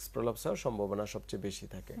বা ডিস্ক প্রলাপস হওয়ার সম্ভাবনা সবচেয়ে বেশি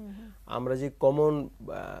থাকে। আমরা যে কমন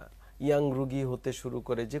ইয়াং রোগী হতে শুরু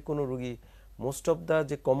করে যে কোনো রোগী, মোস্ট অফ দা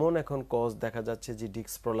যে কমন এখন কজ দেখা যাচ্ছে যে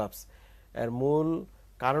ডিস্ক প্রলাপস, এর মূল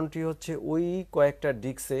কারণটি হচ্ছে ওই কয়েকটা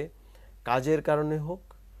ডিস্কে কাজের কারণে হোক,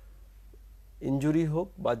 ইনজুরি হোক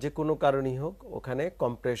বা যে কোনো কারণেই হোক, ওখানে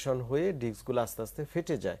কম্প্রেশন হয়ে ডিস্কগুলো আস্তে আস্তে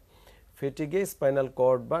ফেটে যায়। ফেটে গিয়ে স্পাইনাল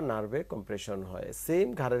কর্ড বা নার্ভে কম্প্রেশন হয়। সেম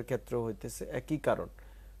ঘাড়ের ক্ষেত্রেও হইতেছে একই কারণ।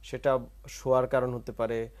 সেটা শোয়ার কারণ হতে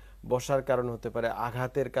পারে, বসার কারণ হতে পারে,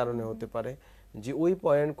 আঘাতের কারণে হতে পারে, যে ওই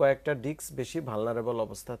পয়েন্ট কয়েকটা ডিস্ক বেশি ভালনারেবল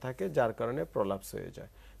অবস্থা থাকে, যার কারণে প্রলাপস হয়ে যায়।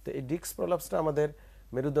 তো এই ডিস্ক প্রলাপসটা আমাদের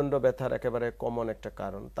মেরুদণ্ড ব্যথার একেবারে কমন একটা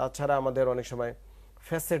কারণ। তাছাড়া আমাদের অনেক সময়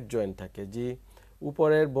ফ্যাসেট জয়েন্ট থাকে, যে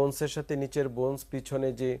উপরের বোনসের সাথে নিচের বোনস পিছনে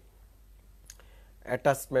যে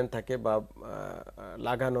অ্যাটাচমেন্ট থাকে বা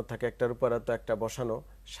লাগানো থাকে, একটার উপরে তো একটা বসানো,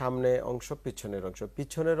 সামনে অংশ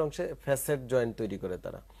পিছনের অংশে ফ্যাসেট জয়েন্ট তৈরি করে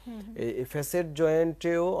তারা। এই ফ্যাসেট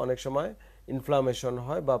জয়েন্টেও অনেক সময় ইনফ্লামেশন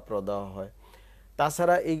হয় বা প্রদাহ হয়।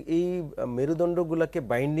 তাছাড়া এই মেরুদণ্ডগুলোকে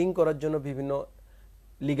বাইন্ডিং করার জন্য বিভিন্ন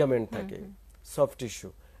লিগামেন্ট থাকে, সফট টিস্যু,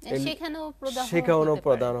 সেখানেও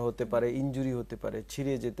প্রদাহ হতে পারে, ইনজুরি হতে পারে,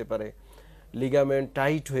 ছিঁড়ে যেতে পারে, লিগামেন্ট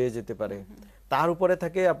টাইট হয়ে যেতে পারে। তার উপরে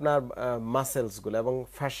থাকে আপনার মাসেলসগুলো এবং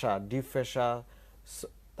ফ্যাসা, ডিপ ফ্যাসা,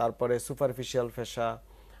 তারপরে সুপারফিশিয়াল ফ্যাসা,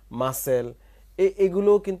 মাসেল,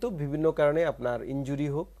 এগুলো কিন্তু বিভিন্ন কারণে আপনার ইনজুরি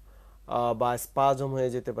হোক বা স্পাজম হয়ে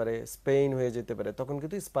যেতে পারে, স্পেইন হয়ে যেতে পারে, তখন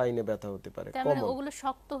কিন্তু স্পাইনে ব্যথা হতে পারে, ওগুলো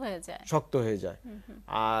শক্ত হয়ে যায়।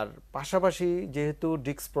 আর পাশাপাশি যেহেতু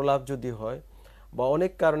ডিস্ক প্রলাপ যদি হয় বা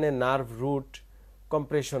অনেক কারণে নার্ভ রুট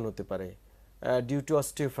কম্প্রেশন হতে পারে ডিউ টু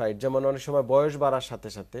অস্টিওফাইট, যেমন অনেক সময় বয়স বাড়ার সাথে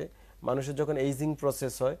সাথে মানুষের যখন এইজিং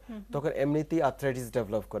প্রসেস হয় তখন এমনিতেই আর্থ্রাইটিস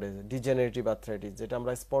ডেভেলপ করে, ডিজেনারেটিভ আর্থ্রাইটিস, যেটা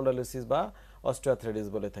আমরা স্পন্ডাইলোসিস বা অস্টিওআর্থ্রাইটিস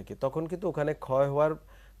বলে থাকি। তখন কিন্তু ওখানে ক্ষয় হওয়ার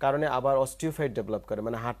কারণে আবার অস্টিওফাইট ডেভেলপ করে,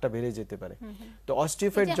 মানে হাড়টা বেড়ে যেতে পারে। তো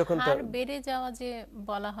অস্টিওফাইট যখন বেড়ে যাওয়া যে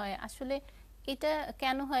বলা হয়, আসলে এটা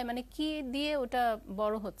কেন হয়, মানে কি দিয়ে ওটা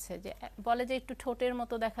বড় হচ্ছে? যে বলে যে একটু ঠোঁটের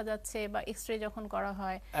মতো দেখা যাচ্ছে বা এক্সরে যখন করা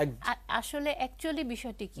হয়, আসলে অ্যাকচুয়ালি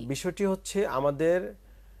বিষয়টি কি? বিষয়টি হচ্ছে আমাদের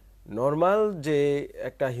নরমাল যে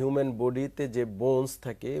একটা হিউম্যান বডিতে যে বোনস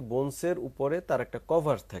থাকে, বোনসের উপরে তার একটা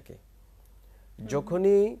কভার থাকে।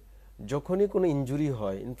 যখনই কোনো ইনজুরি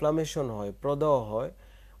হয়, ইনফ্লামেশন হয়, প্রদাহ হয়,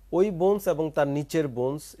 ওই বোনস এবং তার নিচের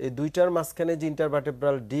বোনস, এই দুইটার মাঝখানে যে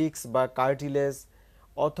ইন্টারভার্টেব্রাল ডিস্ক বা কার্টিলেজ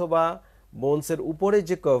অথবা বোনসের উপরে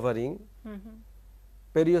যে কভারিং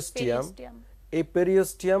পেরিওস্টিয়াম, এই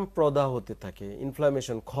পেরিওস্টিয়াম প্রদাহ হতে থাকে,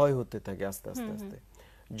 ইনফ্লামেশন, ক্ষয় হতে থাকে আস্তে আস্তে আস্তে।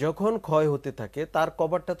 যখন ক্ষয় হতে থাকে তার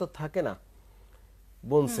কভারটা তো থাকে না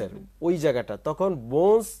বোনসের ওই জায়গাটা, তখন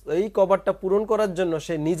বোনস এই কভারটা পূরণ করার জন্য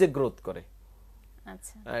সে নিজে গ্রোথ করে,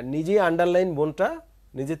 নিজেই আন্ডারলাইন বোনটা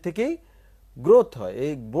নিজে থেকেই গ্রোথ হয়।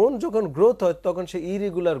 এই বোন যখন গ্রোথ হয় তখন সে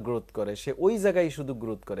ইরেগুলার গ্রোথ করে, সে ওই জায়গায় শুধু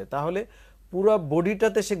গ্রোথ করে। তাহলে পুরো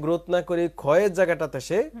বডিটাতে সে গ্রোথ না করে ক্ষয়ের জায়গাটাতে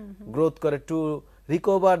সে গ্রোথ করে টু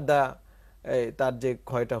রিকভার দা তার যে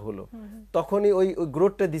ক্ষয়টা হলো, তখনই ওই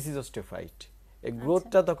গ্রোথটা দিস ইজ অস্টিফাইড। এই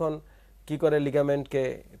গ্রোথটা তখন কি করে, লিগামেন্টকে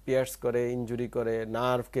পিয়ার্স করে, ইনজুরি করে,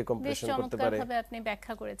 নার্ভকে কম্প্রেশন করতে পারে। চমৎকারভাবে আপনি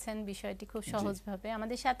ব্যাখ্যা করেছেন বিষয়টি খুব সহজভাবে।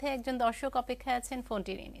 আমাদের সাথে একজন দর্শক অপেক্ষায় আছেন,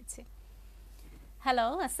 ফোনটি নিয়ে নিচ্ছি। হ্যালো,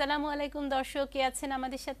 আসসালামু আলাইকুম দর্শক, কে আছেন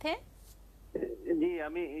আমাদের সাথে? জি,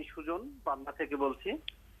 আমি সুজন পাবনা থেকে বলছি।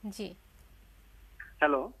 জি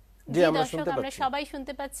হ্যালো। জি, আমরা দর্শক, শুনতে আমরা পাচ্ছি। সবাই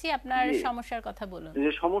শুনতে পাচ্ছি। আপনার সমস্যার কথা বলুন।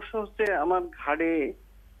 যে সমস্যা হচ্ছে, আমার ঘাড়ে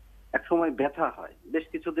এক সময় ব্যথা হয়, বেশ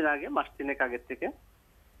কিছুদিন আগে, মাস তিনেক আগের থেকে।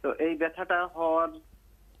 তো এই ব্যথাটা হওয়ার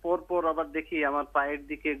পর পর আবার দেখি আমার পায়ের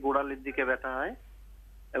দিকে, গোড়ালির দিকে ব্যথা হয়,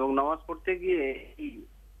 এবং নামাজ পড়তে গিয়ে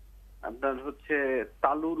আপনার হচ্ছে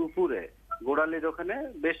তালুর উপরে গোড়ালির ওখানে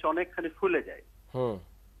বেশ অনেকখানি ফুলে যায়।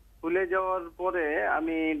 ফুলে যাওয়ার পরে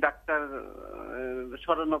আমি ডাক্তার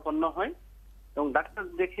শরণাপন্ন হই, এবং ডাক্তার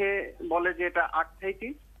দেখে বলে যে এটা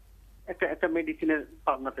আর্থ্রাইটিস। একটা মেডিসিনের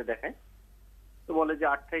পাবনাতে দেখায়, তো বলে যে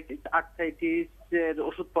আর্থ্রাইটিস এর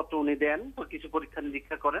ওষুধপত্র উনি দেন, কিছু পরীক্ষা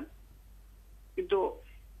নিরীক্ষা করেন, কিন্তু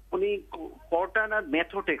উনি কর্টান আর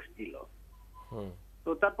মেথোটেক্স দিল। তো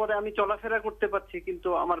তারপরে আমি চলাফেরা করতে পারছি, কিন্তু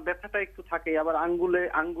আমার ব্যথাটা একটু থাকে। আবার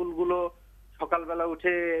আঙ্গুলগুলো সকালবেলা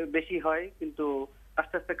উঠে বেশি হয়, কিন্তু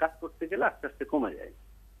আস্তে আস্তে কাজ করতে গেলে আস্তে আস্তে কমে যায়।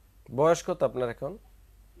 বয়স কত আপনার এখন?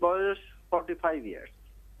 বয়স 45 ইয়ার্স।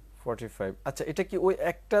 45। আচ্ছা, এটা কি ওই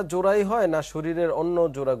একটা জোড়াই হয় না শরীরের অন্য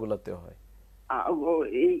জোড়াগুলোতে হয়?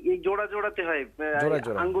 এই জোড়াতে হয়,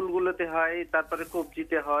 আঙ্গুলগুলোতে হয়, তারপরে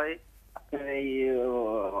কবজিতে হয়, এই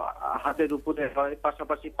হাতের উপরে হয়,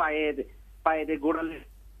 পাশাপাশি পায়ের গোড়ালি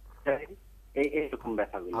এইরকম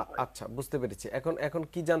ব্যথাগুলো হয়। আচ্ছা, বুঝতে পেরেছি। এখন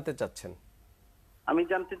কি জানতে চাচ্ছেন? আমি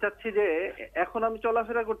জানতে চাচ্ছি যে এখন আমি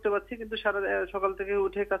চলাফেরা করতে পারছি, কিন্তু সকাল থেকে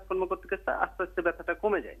উঠে কাজকর্ম করতে করতে আস্তে আস্তে ব্যথাটা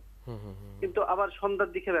কমে যায়, কিন্তু আবার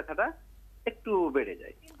সন্ধ্যার দিকে ব্যথাটা একটু বেড়ে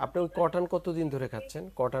যায়। আপনি ওই কটন কতদিন ধরে খাচ্ছেন?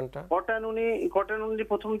 কটন উনি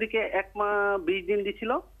প্রথম দিকে 1 মাস 20 দিন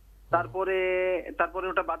দিছিল, তারপরে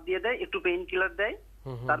ওটা বাদ দিয়ে দেয়, একটু পেইন কিলার দেয়,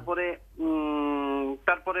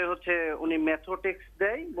 তারপরে হচ্ছে উনি মেথোটেক্স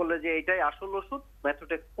দেয়, বলে যে এটাই আসল ওষুধ,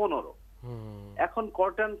 মেথোটেক্স 15। এখন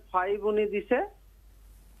কটন 5 উনি দিছে,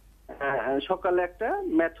 সকালে একটা,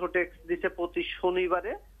 মেথোটেক্স দিছে প্রতি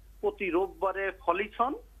শনিবারে, প্রতি রোববারে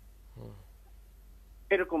ফলিসন,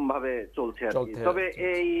 এরকম ভাবে চলছে আর কি। তবে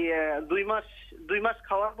এই 2 মাস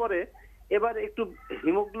খাওয়ার পরে এবার একটু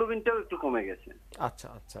হিমোগ্লোবিনটাও একটু কমে গেছে। আচ্ছা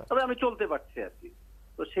আচ্ছা, তবে আমি চলতে পারছি আর কি।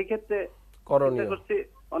 তো সেই ক্ষেত্রে করণীয় করছি,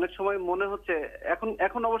 অনেক সময় মনে হচ্ছে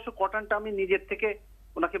এখন অবশ্য কটনটা আমি নিজের থেকে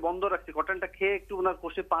ওনাকে বন্ধ রাখছি। কটনটা খেয়ে একটু ওনার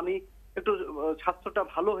কোষে পানি, একটু স্বাস্থ্যটা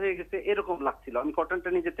ভালো হয়ে গেছে এরকম লাগছিল। আমি কটনটা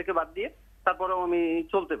নিজের থেকে বাদ দিয়ে তারপরেও আমি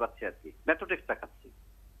চলতে পারছি আর কি, মেথোটেক্সটা খাচ্ছি।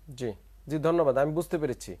 জি জি, ধন্যবাদ। আমি বুঝতে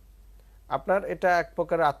পেরেছি আপনার এটা এক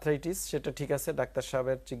প্রকার আর্থ্রাইটিস, সেটা ঠিক আছে, ডাক্তার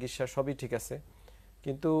সাহেবের চিকিৎসা সবই ঠিক আছে,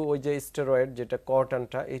 কিন্তু ওই যে স্টেরয়েড যেটা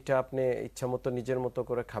কটনটা, এটা আপনি ইচ্ছামতো নিজের মতো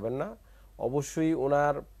করে খাবেন না। অবশ্যই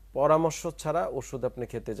ওনার পরামর্শ ছাড়া ওষুধ আপনি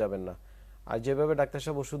খেতে যাবেন না। আর যেভাবে ডাক্তার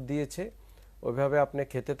সাহেব ওষুধ দিয়েছে ওইভাবে আপনি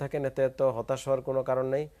খেতে থাকেন, এতে এত হতাশ হওয়ার কোনো কারণ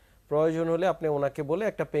নেই। প্রয়োজন হলে আপনি ওনাকে বলে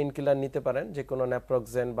একটা পেইন কিলার নিতে পারেন, যে কোনো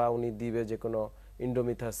ন্যাপ্রক্সেন বা উনি দিবে যে কোনো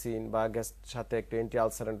ইন্ডোমিথাসিন বা গ্যাস সাথে একটা অ্যান্টি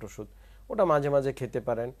আলসারেন্ট ওষুধ, ওটা মাঝে মাঝে খেতে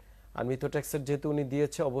পারেন। আর মিথোটেক্সের যেহেতু উনি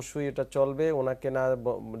দিয়েছে অবশ্যই এটা চলবে, ওনাকে না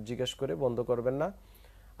জিজ্ঞেস করে বন্ধ করবেন না।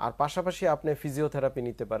 আর পাশাপাশি আপনি ফিজিওথেরাপি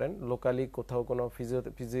নিতে পারেন, লোকালি কোথাও কোনো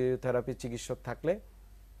ফিজিওথেরাপি চিকিৎসক থাকলে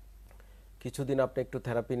কিছুদিন আপনি একটু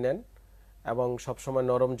থেরাপি নেন, এবং সবসময়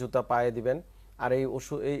নরম জুতা পায়ে দিবেন। আর এই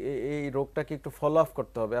ওষুধ এই রোগটাকে একটু ফলো আপ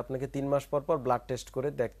করতে হবে, আপনাকে 3 মাস পর পর ব্লাড টেস্ট করে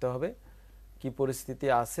দেখতে হবে কি পরিস্থিতি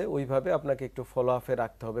আছে, ওইভাবে আপনাকে একটু ফলো আপে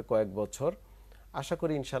রাখতে হবে কয়েক বছর। আশা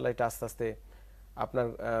করি ইনশাল্লাহ এটা আস্তে আস্তে আপনার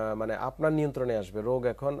মানে আপনার নিয়ন্ত্রণে আসবে।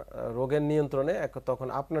 রোগের নিয়ন্ত্রণে তখন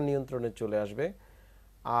আপনার নিয়ন্ত্রণে চলে আসবে।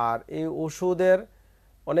 আর এই ওষুধের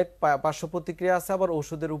অনেক পার্শ্ব প্রতিক্রিয়া আছে, আবার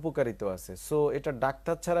ওষুধের উপকারিতা আছে। সো এটা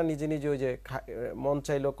ডাক্তার ছাড়া নিজে নিজে ওই যে মন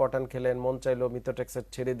চাইলো কটন খেলেন, মন চাইলো মিথোটেক্সের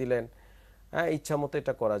ছেড়ে দিলেন, হ্যাঁ, ইচ্ছা মতো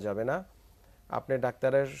এটা করা যাবে না। আপনি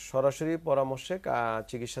ডাক্তারের সরাসরি পরামর্শে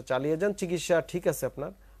চিকিৎসা চালিয়ে যান। চিকিৎসা ঠিক আছে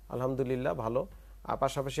আপনার, আলহামদুলিল্লাহ ভালো। আর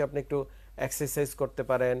পাশাপাশি আপনি একটু এক্সারসাইজ করতে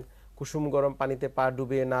পারেন, কুসুম গরম পানিতে পা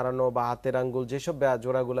ডুবিয়ে নাড়ানো, বা হাতের আঙ্গুল যেসব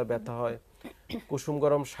জোড়াগুলো ব্যথা হয়, কুসুম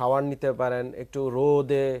গরম শাওয়ার নিতে পারেন, একটু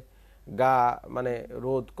রোদে মানে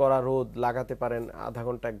রোদ লাগাতে পারেন আধা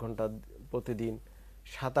ঘন্টা 1 ঘন্টা প্রতিদিন,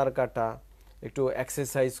 সাঁতার কাটা, একটু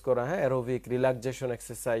এক্সারসাইজ করা, হ্যাঁ, অ্যারোবিক রিল্যাক্সেশন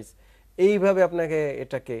এক্সারসাইজ, এইভাবে আপনাকে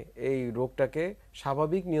এই রোগটাকে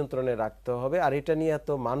স্বাভাবিক নিয়ন্ত্রণে রাখতে হবে। আর এটা নিয়ে এত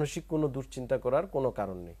মানসিক কোনো দুশ্চিন্তা করার কোনো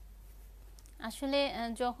কারণ নেই। আসলে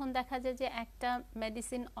যখন দেখা যায় যে একটা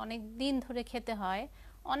মেডিসিন অনেক দিন ধরে খেতে হয়,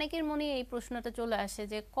 অনেকের মনে এই প্রশ্নটা চলে আসে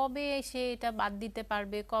যে কবে সে এটা বাদ দিতে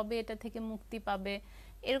পারবে, কবে এটা থেকে মুক্তি পাবে।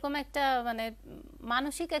 এরকম একটা মানে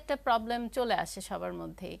মানসিক একটা প্রবলেম চলে আসে সবার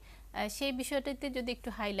মধ্যেই। সেই বিষয়টাতে যদি একটু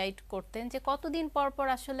হাইলাইট করতেন যে কতদিন পর পর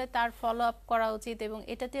আসলে তার ফলো আপ করা উচিত এবং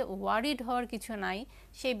এটাতে ওয়ারিড হওয়ার কিছু নাই,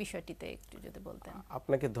 সেই বিষয়টিতে একটু যদি বলতেন।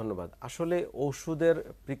 আপনাকে ধন্যবাদ। আসলে ওষুধের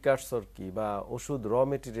প্রিকারসর কি বা ওষুধ র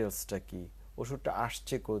মেটেরিয়ালসটা কি, ওষুধটা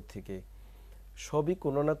আসছে কোথা থেকে, সবই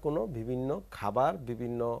কোনো না কোনো বিভিন্ন খাবার,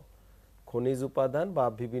 বিভিন্ন খনিজ উপাদান বা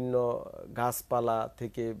বিভিন্ন গাছপালা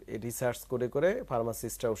থেকে রিসার্চ করে করে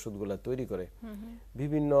ফার্মাসিস্টরা ওষুধগুলো তৈরি করে।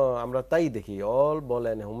 বিভিন্ন আমরা তাই দেখি, অল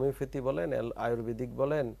বলেন, হোমিওপ্যাথি বলেন, আয়ুর্বেদিক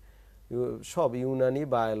বলেন, সব ইউনানি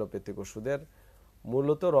বা অ্যালোপ্যাথিক ওষুধের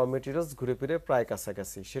মূলত র মেটেরিয়ালস ঘুরে ফিরে প্রায়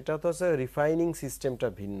কাছাকাছি। সেটা তো হচ্ছে রিফাইনিং সিস্টেমটা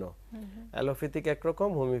ভিন্ন, অ্যালোপ্যাথিক একরকম,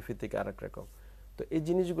 হোমিওপ্যাথিক আর এক রকম। তো এই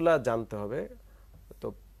জিনিসগুলা জানতে হবে। তো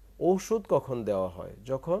ঔষধ কখন দেওয়া হয়?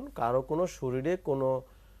 যখন কারো কোনো শরীরে কোনো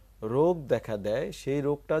রোগ দেখা দেয়, সেই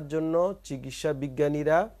রোগটার জন্য চিকিৎসা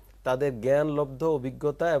বিজ্ঞানীরা তাদের জ্ঞানলব্ধ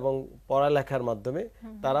অভিজ্ঞতা এবং পড়ালেখার মাধ্যমে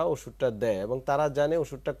তারা ওষুধটা দেয়, এবং তারা জানে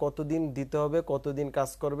ওষুধটা কতদিন দিতে হবে, কতদিন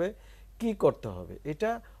কাজ করবে, কি করতে হবে।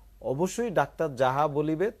 এটা অবশ্যই ডাক্তার যাহা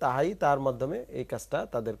বলিবে তাহাই তার মাধ্যমে এই কাজটা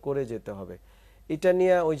তাদের করে যেতে হবে। এটা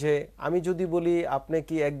নিয়ে ওই যে আমি যদি বলি আপনি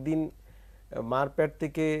কি একদিন মার পেট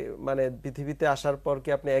থেকে মানে পৃথিবীতে আসার পর কি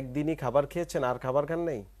আপনি একদিনই খাবার খেয়েছেন আর খাবার খান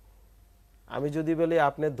নাই? আমি যদি বলি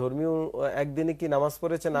আপনি ধর্মীয় একদিনই কি নামাজ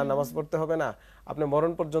পড়েছেন আর নামাজ পড়তে হবে না? আপনি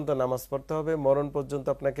মরণ পর্যন্ত নামাজ পড়তে হবে, মরণ পর্যন্ত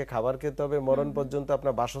আপনাকে খাবার খেতে হবে, মরণ পর্যন্ত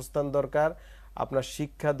আপনার বাসস্থান দরকার, আপনার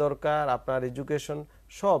শিক্ষা দরকার, আপনার এডুকেশন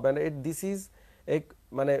সব। দিস ইজ এক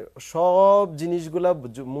মানে সব জিনিসগুলা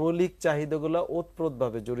মৌলিক চাহিদাগুলা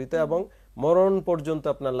ওতপ্রোতভাবে জড়িত, এবং মরণ পর্যন্ত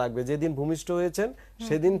আপনার লাগবে। যেদিন ভূমিষ্ঠ হয়েছেন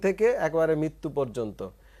সেদিন থেকে একেবারে মৃত্যু পর্যন্ত।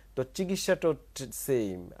 তো চিকিৎসাটা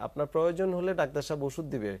সেম। আপনার প্রয়োজন হলে ডাক্তার সাহেব ওষুধ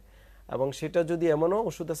দিবে, এবং সেটা যদি এমনও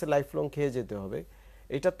ওষুধ আছে লাইফ লং খেয়ে যেতে হবে।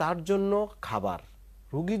 এটা তার জন্য খাবার,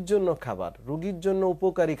 রোগীর জন্য খাবার, রোগীর জন্য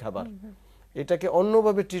উপকারী খাবার। এটাকে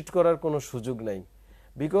অন্যভাবে ট্রিট করার কোনো সুযোগ নাই,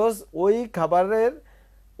 বিকজ ওই খাবারের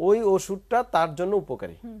ওই ওষুধটা তার জন্য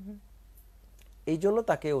উপকারী, এই জন্য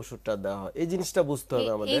তাকে ওষুধটা দেওয়া হয়। এই জিনিসটা বুঝতে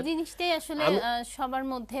হবে আমাদের। এই জিনিসটাই আসলে সবার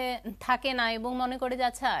মধ্যে থাকে না, এবং মনে করে যে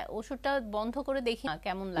আচ্ছা ওষুধটা বন্ধ করে দেখি না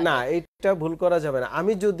কেমন লাগে। না, এটা ভুল করা যাবে না।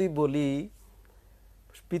 আমি যদি বলি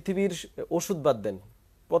পৃথিবীর ওষুধ বাদ দেন,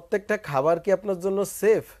 প্রত্যেকটা খাবার কি আপনার জন্য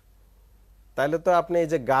সেফ? তাহলে তো আপনি এই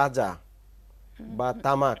যে গাঁজা বা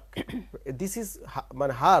তামাক, দিস ইজ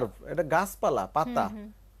মানে হার্ব, এটা গাছপালা, পাতা।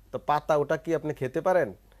 তো পাতা ওটা কি আপনি খেতে পারেন?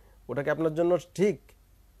 ওটা কি আপনার জন্য ঠিক?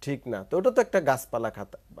 ঠিক না। তো ওটা তো একটা গাছপালা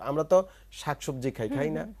খাতা। আমরা তো শাকসবজি খাই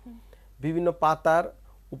না? বিভিন্ন পাতার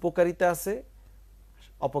উপকারিতা আছে,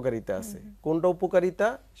 অপকারিতা আছে। কোনটা উপকারিতা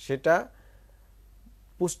সেটা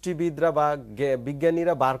পুষ্টিবিদরা বা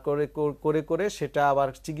বিজ্ঞানীরা বার করে করে করে সেটা আবার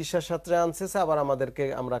চিকিৎসার সাথে আনছে, আবার আমাদেরকে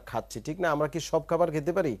আমরা খাচ্ছি, ঠিক না? আমরা কি সব খাবার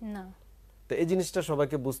খেতে পারি না। তো এই জিনিসটা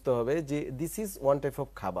সবাইকে বুঝতে হবে যে this is one type of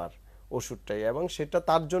খাবার, ওষুধটাই, এবং সেটা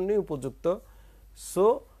তার জন্যই উপযুক্ত। সো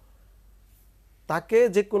তাকে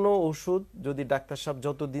যে কোনো ওষুধ যদি ডাক্তার সাহেব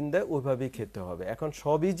যতদিন দেয় ওইভাবেই খেতে হবে। এখন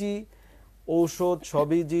সবই যে ঔষধ,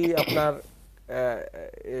 সবই যে আপনার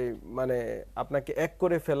মানে আপনাকে এক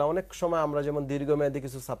করে ফেলা। অনেক সময় আমরা যেমন দীর্ঘমেয়াদী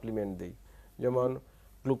কিছু সাপ্লিমেন্ট দিই, যেমন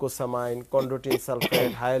glucosamine, chondroitin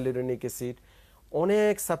sulphate, hyaluronic acid,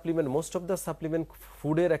 অনেক supplement, most of the supplement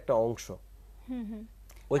ফুডের একটা অংশ,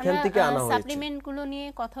 ওইখান থেকে আনা হয়েছে। সাপ্লিমেন্ট গুলো নিয়ে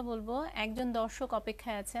কথা বলবো। একজন দর্শক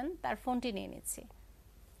অপেক্ষায় আছেন, তার ফোনটি নিয়ে নিচ্ছি।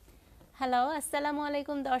 হ্যালো, আসসালামু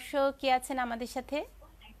আলাইকুম দর্শক, কে আছেন আমাদের সাথে?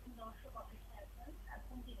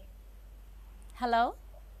 হ্যালো,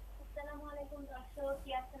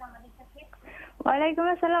 ওয়ালাইকুম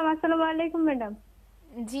আসসালাম। আসসালামু আলাইকুম ম্যাডাম।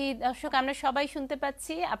 জি দর্শক, আমরা সবাই শুনতে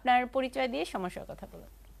পাচ্ছি। আপনার পরিচয় দিয়ে সমস্যার কথা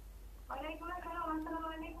বলুন। ওয়ালাইকুম আসসালাম। আসসালামু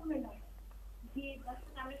আলাইকুম ম্যাডাম। জি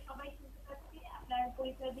দর্শক, আমরা সবাই শুনতে পাচ্ছি, আপনার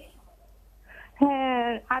পরিচয় দিয়ে। হ্যাঁ,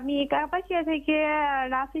 আমি কাপাসিয়া থেকে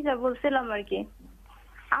রাফিজা বলছিলাম আর কি।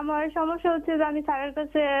 আমার সমস্যা হচ্ছে যে আমি স্যারের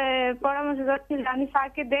কাছে পরামর্শ চাচ্ছিলাম। আমি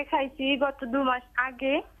স্যারকে দেখাইছি গত 2 মাস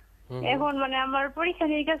আগে। এখন মানে আমার পরীক্ষা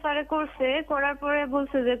নিরীক্ষা স্যারে করছে, করার পরে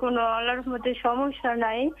বলছে যে কোনো আল্লাহর মধ্যে সমস্যা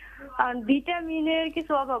নাই, আর ভিটামিনের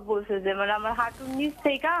কিছু অভাব বলছে। যে মানে আমার হাঁটুর নিচ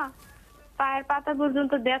থেকে পায়ের পাতা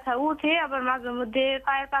পর্যন্ত ব্যথা উঠে, আবার মাঝে মধ্যে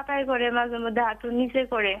পায়ের পাতায় করে, মাঝে মধ্যে হাঁটুর নিচে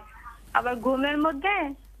করে, আবার ঘুমের মধ্যে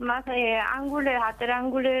মাথায় আঙ্গুলের, হাতের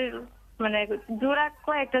আঙ্গুলের মানে জোড়া,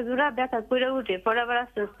 কয়েকটা জোড়া ব্যথা করে উঠে, পরে আবার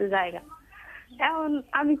আস্তে আস্তে জায়গা। এখন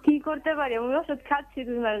আমি কি করতে পারি? আমি ওষুধ খাচ্ছি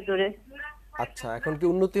 2 মাস ধরে। আচ্ছা, এখন কি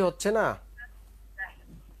উন্নতি হচ্ছে না?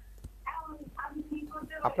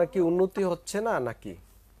 আপনার কি উন্নতি হচ্ছে না নাকি?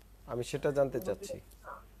 আমি সেটা জানতে চাচ্ছি।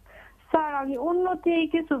 স্যার আমি উন্নতি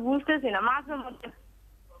কিছু বুঝতেছি না মাঝে মধ্যে।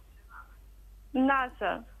 না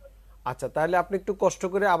স্যার। আচ্ছা, তাহলে আপনি একটু কষ্ট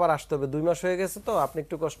করে আবার আসতে হবে। 2 মাস হয়ে গেছে তো, আপনি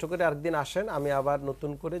একটু কষ্ট করে আরেকদিন আসেন, আমি আবার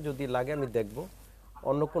নতুন করে যদি লাগে আমি দেখব।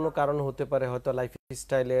 অন্য কোনো কারণ হতে পারে, হয়তো লাইফ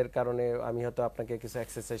স্টাইলের কারণে আমি হয়তো আপনাকে কিছু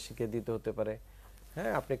এক্সারসাইজ শিখিয়ে দিতে হতে পারে।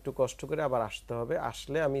 হ্যাঁ, আপনি একটু কষ্ট করে আবার আসতে হবে,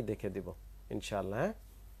 আসলে আমি দেখে দিব ইনশাআল্লাহ। হ্যাঁ,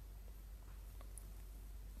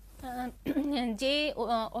 যে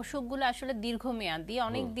অসুখগুলো আসলে দীর্ঘমেয়াদী,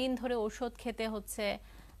 অনেক দিন ধরে ওষুধ খেতে হচ্ছে,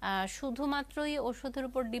 শুধুমাত্রই ওষুধের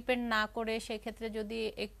উপর ডিপেন্ড না করে সেক্ষেত্রে যদি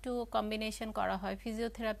একটু কম্বিনেশন করা হয়,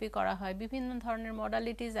 ফিজিওথেরাপি করা হয়, বিভিন্ন ধরনের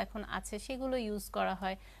মডালিটিস এখন আছে সেগুলো ইউজ করা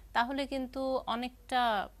হয়, তাহলে কিন্তু অনেকটা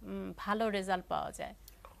ভালো রেজাল্ট পাওয়া যায়।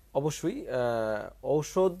 অবশ্যই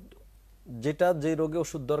ঔষধ, যেটা যে রোগে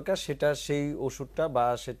ওষুধ দরকার সেটা সেই ওষুধটা বা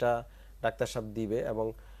সেটা ডাক্তার সাহেব দিবে, এবং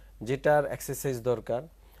যেটার এক্সারসাইজ দরকার,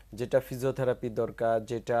 যেটা ফিজিওথেরাপি দরকার,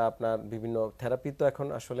 যেটা আপনার বিভিন্ন থেরাপি, তো এখন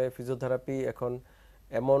আসলে ফিজিওথেরাপি এখন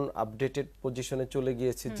এমন আপডেটেড পজিশনে চলে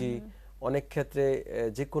গিয়েছে যে অনেক ক্ষেত্রে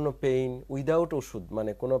যে কোনো পেইন উইদাউট ওষুধ,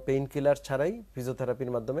 মানে কোনো পেইন কিলার ছাড়াই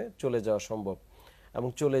ফিজিওথেরাপির মাধ্যমে চলে যাওয়া সম্ভব এবং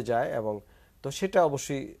চলে যায়, এবং তো সেটা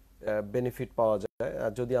অবশ্যই বেনিফিট পাওয়া যায়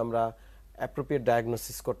যদি আমরা অ্যাপ্রোপ্রিয়েট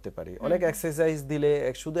ডায়াগনোসিস করতে পারি। অনেক এক্সারসাইজ দিলে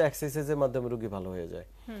শুধু এক্সারসাইজের মাধ্যমে রোগী ভালো হয়ে যায়,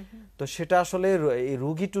 তো সেটা আসলে এই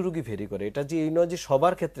রোগী টু রোগী ভেরি করে। এটা যে এই নয় যে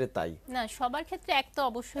সবার ক্ষেত্রে তাই না, সবার ক্ষেত্রে এক তো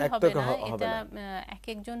অবশ্যই এক হবে তো না, হবে এটা না। এক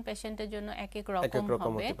একজন পেশেন্টের জন্য এক এক এক এক রকম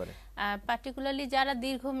রকম হবে। হতে পারে। পার্টিকুলারলি যারা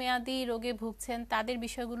দীর্ঘমেয়াদী রোগে ভুগছেন তাদের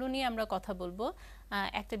বিষয়গুলো নিয়ে আমরা কথা বলবো।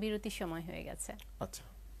 একটা বিরতির সময় হয়ে গেছে। আচ্ছা,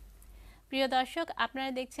 প্রিয় দর্শক, আপনারা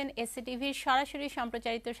দেখছেন এসসিটিভির সরাসরি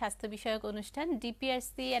সম্প্রচারিত স্বাস্থ্য বিষয়ক অনুষ্ঠান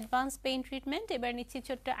ডিপিআরসি অ্যাডভান্স পেইন ট্রিটমেন্ট। এবার নিচ্ছি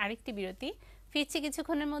ছোট্ট আরেকটি বিরতি, ফিরছি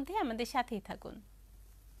কিছুক্ষণের মধ্যে, আমাদের সাথেই থাকুন।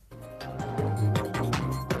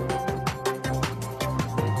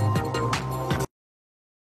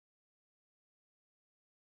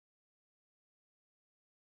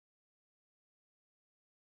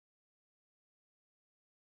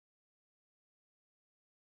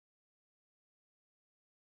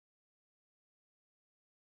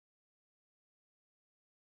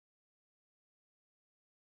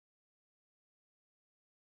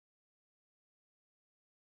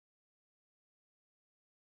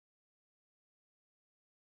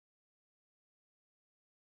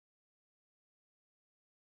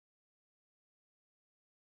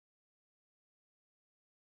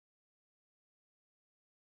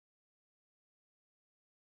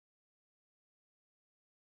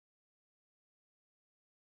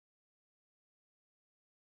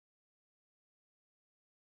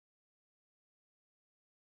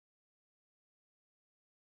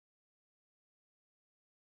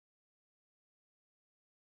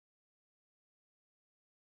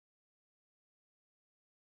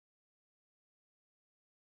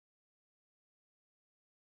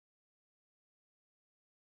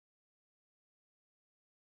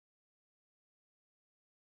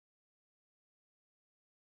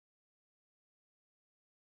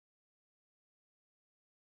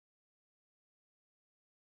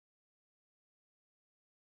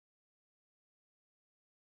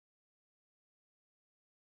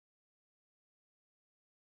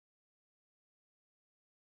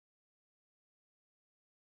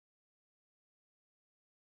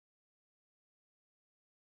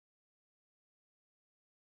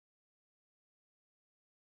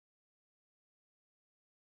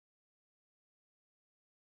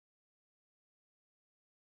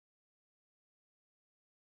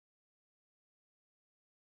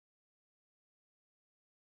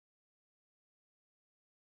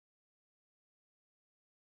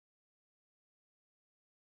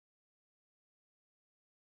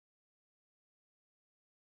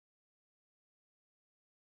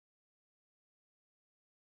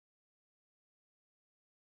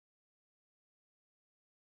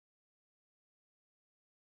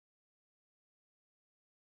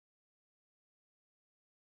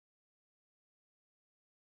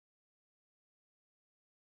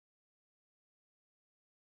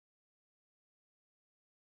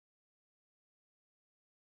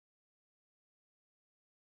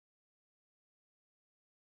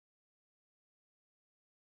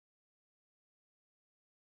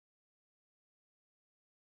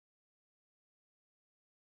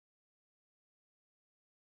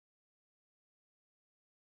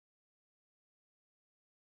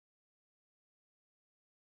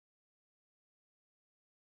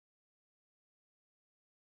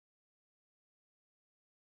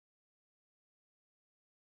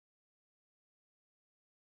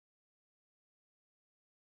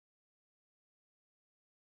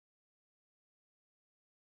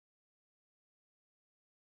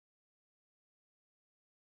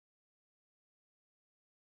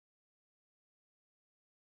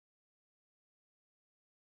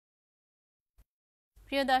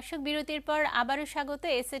 প্রিয় দর্শক, বিরতির পর আবারও স্বাগত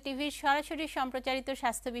এসএ টিভির সরাসরি সম্প্রচারিত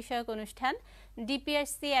স্বাস্থ্য বিষয়ক অনুষ্ঠান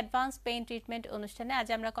ডিপিআরসি অ্যাডভান্স পেইন ট্রিটমেন্ট অনুষ্ঠানে। আজ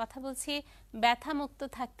আমরা কথা বলছি ব্যথা মুক্ত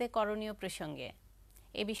থাকতে করণীয় প্রসঙ্গে।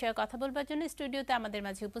 এই বিষয়ে কথা বলবার জন্য স্টুডিওতে আমাদের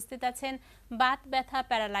মাঝে উপস্থিত আছেন বাত ব্যথা,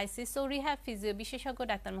 প্যারালাইসিস ও রিহ্যাব ফিজিও বিশেষজ্ঞ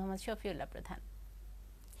ডাক্তার মোহাম্মদ শফিউল্লাহ প্রধান।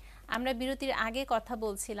 আমরা বিরতির আগে কথা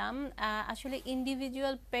বলছিলাম আসলে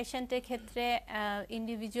ইন্ডিভিজুয়াল পেশেন্টের ক্ষেত্রে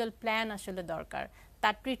ইন্ডিভিজুয়াল প্ল্যান আসলে দরকার,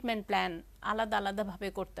 তার ট্রিটমেন্ট প্ল্যান আলাদা আলাদাভাবে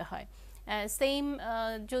করতে হয়। সেম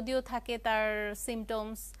যদিও থাকে তার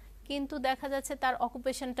সিমটমস, কিন্তু দেখা যাচ্ছে তার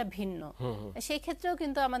অকুপেশনটা ভিন্ন, সেই ক্ষেত্রেও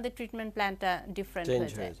কিন্তু আমাদের ট্রিটমেন্ট প্ল্যানটা ডিফারেন্ট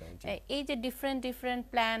হয়ে যায়। এই যে ডিফারেন্ট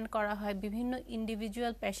প্ল্যান করা হয় বিভিন্ন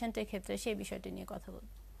ইন্ডিভিজুয়াল পেশেন্টের ক্ষেত্রে, সেই বিষয়টি নিয়ে কথা বলব।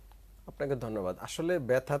 আপনাকে ধন্যবাদ। আসলে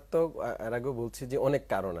ব্যথার তো এর আগে বলছি যে অনেক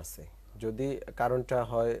কারণ আছে। যদি কারণটা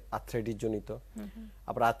হয় আর্থ্রাইটিস জনিত,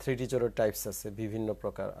 আবার আর্থ্রাইটিসেরও টাইপস আছে, বিভিন্ন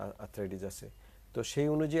প্রকার আর্থ্রাইটিস আছে, তো সেই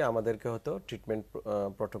অনুযায়ী আমাদেরকে হয়তো ট্রিটমেন্ট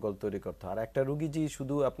প্রটোকল তৈরি করতে হয়। আর একটা রোগী যে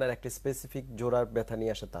শুধু আপনার একটা স্পেসিফিক জোড়ার ব্যথা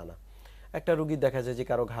নিয়ে আসে তা না। একটা রোগী দেখা যায় যে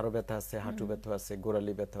কারো ঘাড় ব্যথা আছে, হাঁটু ব্যথা আছে,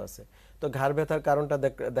 গোড়ালি ব্যথা আছে। তো ঘাড় ব্যথার কারণটা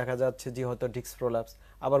দেখা যাচ্ছে যে হয়তো ডিস্ক প্রলাপস,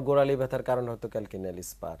 আবার গোড়ালি ব্যথার কারণ হয়তো ক্যালকিনিয়াল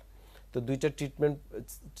স্পার। তো দুইটা ট্রিটমেন্ট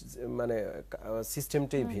মানে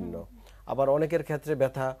সিস্টেমটাই ভিন্ন। আবার অনেকের ক্ষেত্রে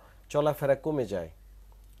ব্যথা চলাফেরা কমে যায়,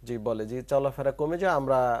 যে বলে যে চলাফেরা কমে যায়,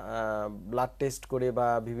 আমরা ব্লাড টেস্ট করে বা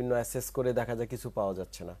বিভিন্ন অ্যাসেস করে দেখা যায় কিছু পাওয়া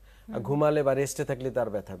যাচ্ছে না, ঘুমালে বা রেস্টে থাকলে তার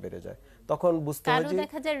ব্যথা বেড়ে যায়। তখন বুঝতে হয় যে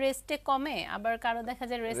দেখা যায় রেস্টে কমে, আবার কারো দেখা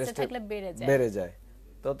যায় রেস্টে থাকলে বেড়ে যায়।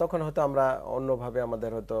 তো তখন হয়তো আমরা অন্যভাবে আমাদের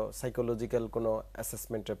হয়তো সাইকোলজিক্যাল কোনো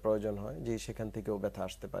অ্যাসেসমেন্টের প্রয়োজন হয়, যে সেখান থেকেও ব্যথা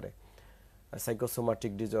আসতে পারে,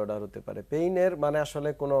 সাইকোসোমাটিক ডিসঅর্ডার হতে পারে। পেইনের মানে আসলে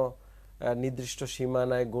কোনো নির্দিষ্ট সীমা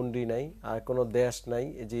নাই, গণ্ডি নাই, আর কোনো দেশ নাই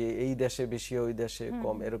যে এই দেশে বেশি ওই দেশে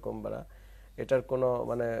কম, এরকম এটার কোনো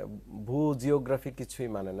মানে ভূ জিওগ্রাফি কিছুই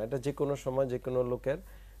মানে না। এটা যে কোনো সময় যে কোনো লোকের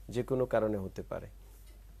যে কোনো কারণে হতে পারে।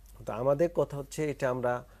 তো আমাদের কথা হচ্ছে এটা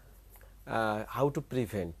আমরা হাউ টু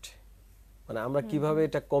প্রিভেন্ট, মানে আমরা কিভাবে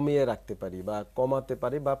এটা কমিয়ে রাখতে পারি বা কমাতে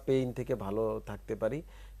পারি বা পেইন থেকে ভালো থাকতে পারি,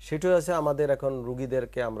 সেটাই আছে আমাদের এখন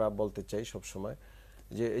রোগীদেরকে আমরা বলতে চাই সব সময়।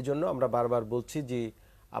 যে এই জন্য আমরা বারবার বলছি যে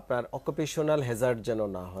আপনার অকুপেশনাল হ্যাজার্ড যেন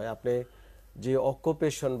না হয়। আপনি যে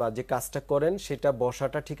অকুপেশন বা যে কাজটা করেন সেটা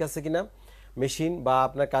বসাটা ঠিক আছে কিনা, মেশিন বা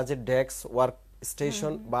আপনার কাজের ডেস্ক, ওয়ার্ক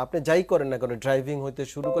স্টেশন বা আপনি যাই করেন না কেন, ড্রাইভিং হইতে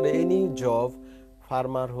শুরু করে এনি জব,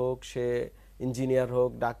 ফার্মার হোক, সে ইঞ্জিনিয়ার হোক,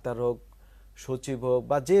 ডাক্তার হোক, সচিব হোক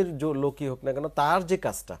বা যে লোকই হোক না কেন, তার যে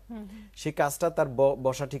কাজটা, সেই কাজটা তার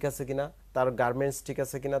বসা ঠিক আছে কিনা, তার গার্মেন্টস ঠিক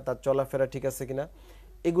আছে কিনা, তার চলাফেরা ঠিক আছে কিনা,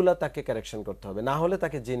 এগুলা তাকে কারেকশন করতে হবে। না হলে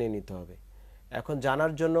তাকে জেনে নিতে হবে। এখন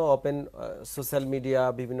জানার জন্য ওপেন সোশ্যাল মিডিয়া,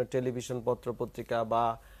 বিভিন্ন টেলিভিশন, পত্র পত্রিকা বা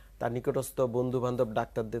তার নিকটস্থ বন্ধু বান্ধব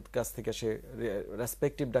ডাক্তারদের কাছ থেকে, সে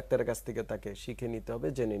রেসপেক্টিভ ডাক্তারের কাছ থেকে তাকে শিখে নিতে হবে,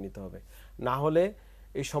 জেনে নিতে হবে। না হলে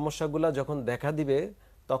এই সমস্যাগুলো যখন দেখা দিবে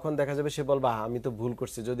তখন দেখা যাবে সে বলবে আমি তো ভুল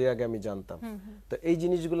করছি, যদি আগে আমি জানতাম। তো এই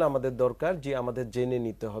জিনিসগুলো আমাদের দরকার, যে আমাদের জেনে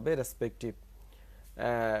নিতে হবে রেসপেক্টিভ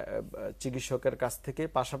চিকিৎসকের কাছ থেকে।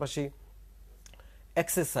 পাশাপাশি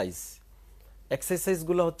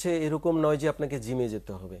এক্সারসাইজগুলো হচ্ছে এরকম নয় যে আপনাকে জিমে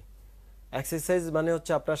যেতে হবে। এক্সারসাইজ মানে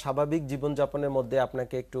হচ্ছে আপনার স্বাভাবিক জীবনযাপনের মধ্যে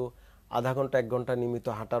আপনাকে একটু আধা ঘন্টা 1 ঘন্টা নিয়মিত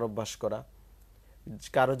হাঁটার অভ্যাস করা,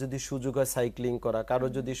 কারো যদি সুযোগ হয় সাইক্লিং করা, কারো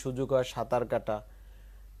যদি সুযোগ হয় সাঁতার কাটা,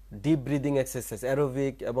 ডিপ ব্রিদিং এক্সারসাইজ,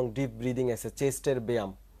 অ্যারোবিক এবং ডিপ ব্রিদিং এক্সারসাইজ, চেস্টের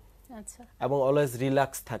ব্যায়াম, এবং অলওয়েজ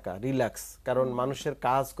রিল্যাক্স থাকা। কারণ মানুষের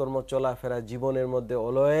কাজকর্ম, চলাফেরা, জীবনের মধ্যে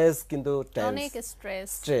অলওয়েজ কিন্তু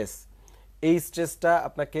স্ট্রেস। এই স্ট্রেসটা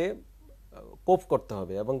আপনাকে কোপ করতে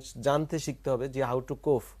হবে এবং জানতে শিখতে হবে যে হাউ টু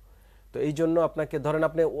কোপ। তো এই জন্য আপনাকে ধরেন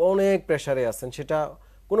আপনি অনেক প্রেসারে আছেন, সেটা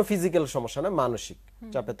কোনো ফিজিক্যাল সমস্যা না, মানসিক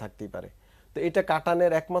চাপে থাকতেই পারে। তো এটা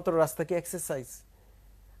কাটানোর একমাত্র রাস্তা কি এক্সারসাইজ।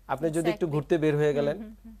 আপনি যদি একটু ঘুরতে বের হয়ে গেলেন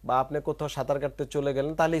বা আপনি কোথাও সাঁতার কাটতে চলে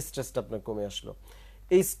গেলেন, তাহলে স্ট্রেসটা আপনার কমে আসলো।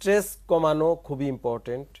 এই স্ট্রেস কমানো খুবই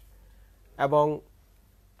ইম্পর্টেন্ট। এবং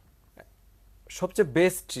সবচেয়ে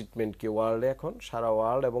বেস্ট ট্রিটমেন্ট কি ওয়ার্ল্ডে এখন, সারা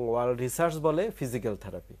ওয়ার্ল্ড এবং ওয়ার্ল্ড রিসার্চ বলে ফিজিক্যাল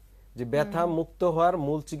থেরাপি। যে ব্যথা মুক্ত হওয়ার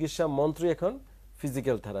মূল চিকিৎসা মন্ত্রই এখন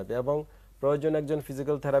ফিজিক্যাল থেরাপি, এবং প্রয়োজন একজন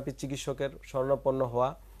ফিজিক্যাল থেরাপি চিকিৎসকের শরণাপন্ন হওয়া,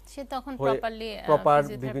 সে তখন প্রপার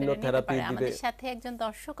বিভিন্ন থেরাপি দিবে। আমাদের সাথে একজন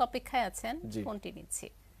দর্শক অপেক্ষায় আছেন, ফোনটি নিচ্ছি।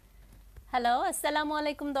 হ্যালো, আসসালামু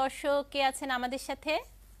আলাইকুম দর্শক, কে আছেন আমাদের সাথে?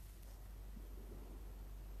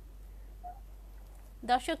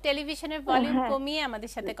 দর্শক টেলিভিশনের ভলিউম কমিয়ে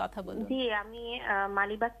আমাদের সাথে কথা বলুন। জি, আমি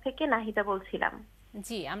মালিবাগ থেকে নাহিদা বলছিলাম।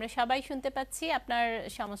 জি, আমরা সবাই শুনতে পাচ্ছি, আপনার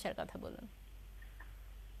সমস্যার কথা বলুন।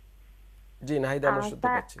 জি নাহিদা, আমরা শুনতে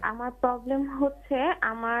পাচ্ছি। আমার প্রবলেম হচ্ছে,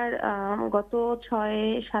 আমার গত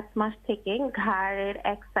 6-7 মাস থেকে ঘাড়ের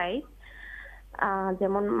এক সাইড,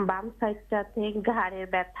 যেমন বাম সাইডটাতে ঘাড়ের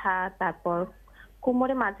ব্যথা, তারপর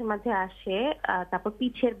কোমরে মাঝে মাঝে আসে, তারপর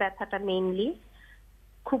পিঠের ব্যথাটা মেইনলি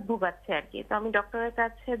খুব ভোগাচ্ছে আর কি। তো আমি ডক্টরের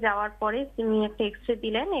কাছে যাওয়ার পরে তিনি একটা এক্সরে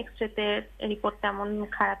দিলেন। এক্সরেতে রিপোর্ট তেমন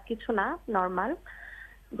খারাপ কিছু না, নরমাল,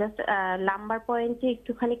 জাস্ট লাম্বার পয়েন্টে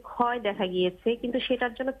একটুখানি ক্ষয় দেখা গিয়েছে, কিন্তু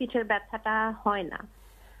সেটার জন্য পিঠের ব্যথাটা হয় না।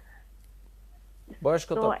 বয়স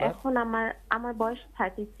কত তো আপনার? এখন আমার বয়স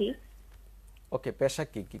 36। ওকে, পেশা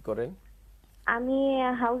কি কি করেন? আমি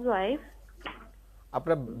হাউসওয়াইফ।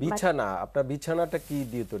 আপনার বিছানাটা কি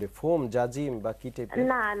দিয়ে তৈরি, ফোম, জাজিম বা কি টাইপের?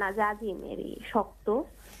 না না, জাজিমেরই, শক্ত।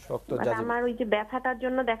 শক্ত মানে জাজিম। আমার ওই যে ব্যথাটার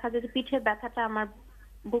জন্য দেখা যায় যে পিঠের ব্যথাটা আমার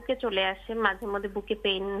বুকে চলে আসে, মাঝে মধ্যে বুকে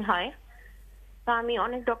পেইন হয়। তো আমি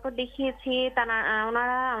অনেক ডক্টর দেখিয়েছি,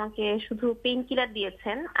 ওনারা আমাকে শুধু পেইন কিলার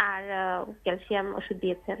দিয়েছেন আর ক্যালসিয়াম ওষুধ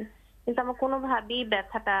দিয়েছেন, কিন্তু আমার কোনোভাবেই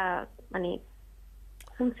ব্যথাটা মানে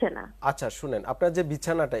কমছে না। আচ্ছা শুনেন, আপনার যে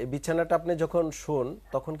বিছানাটা, এই বিছানাটা আপনি যখন শোন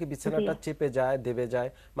তখন কি বিছানাটা চেপে যায়, দেবে যায়,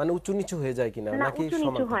 মানে উঁচু নিচু হয়ে যায় কিনা, না নাকি উঁচু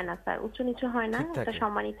সমান নিচু থাকে? হয় না স্যার, উঁচু নিচু হয় না, ঠিক থাকে? এটা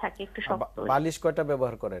সমানই থাকে, একটু শক্ত। বালিশ কয়টা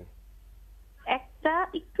ব্যবহার করেন? একটা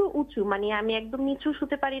একটু উঁচু, মানে আমি একদম নিচু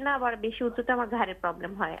শুতে পারি না, আবার বেশি উঁচুতে আমার ঘাড়ে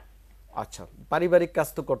প্রবলেম হয়। আচ্ছা, পারিবারিক কাজ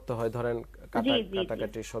তো করতে হয়, ধরেন জি জি,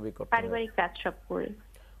 কাটাকাটি সবই করতে হয়। পারিবারিক কাজ সব করি।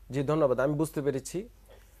 জি ধন্যবাদ, আমি বুঝতে পেরেছি।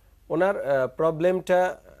 ওনার প্রবলেমটা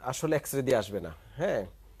আসলে এক্সরে দিয়ে আসবে না। হ্যাঁ,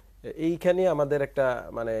 এইখানে আমাদের একটা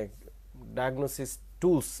মানে ডায়াগনোসিস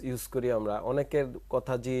টুলস ইউজ করি আমরা। অনেকের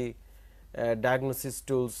কথা যে ডায়াগনোসিস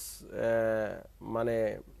টুলস মানে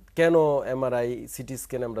কেন এমআরআই, সিটি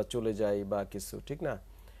স্ক্যান আমরা চলে যাই বা কিছু, ঠিক না?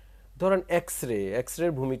 ধরেন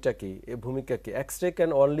এক্সরের ভূমিকা কি? X-ray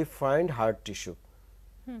can only find heart tissue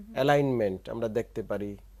alignment, আমরা দেখতে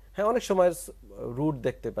পারি। হ্যাঁ, অনেক সময় রুট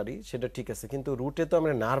দেখতে পারি, সেটা ঠিক আছে, কিন্তু রুটে তো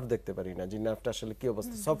আমরা নার্ভ দেখতে পারি না, যে নার্ভটা আসলে কি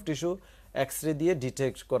অবস্থা। সফট টিস্যু এক্সরে দিয়ে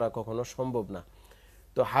ডিটেক্ট করা কখনো সম্ভব না।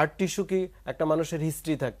 তো হার্ট টিস্যু কি, একটা মানুষের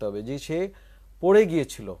হিস্ট্রি থাকতে হবে যে সে পড়ে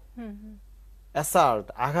গিয়েছিল, অ্যাসাল্ট,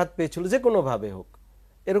 আঘাত পেয়েছিল, যে কোনো ভাবে হোক,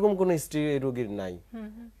 এরকম কোনো হিস্ট্রি এই রোগীর নাই।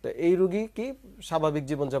 তো এই রোগী কি স্বাভাবিক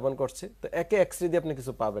জীবনযাপন করছে, তো একে এক্সরে দিয়ে আপনি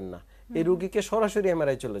কিছু পাবেন না। এই রোগীকে সরাসরি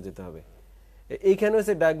এমআরআই চলে যেতে হবে। এইখানে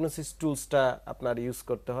হচ্ছে ডায়াগনোসিস টুলসটা আপনার ইউজ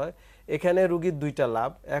করতে হয়। এখানে রোগীর দুইটা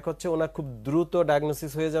লাভ, এক হচ্ছে ওনার খুব দ্রুত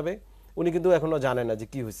ডায়াগনোসিস হয়ে যাবে, উনি কিন্তু এখনো জানে না যে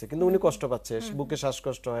কি হয়েছে, কিন্তু উনি কষ্ট পাচ্ছে, বুকে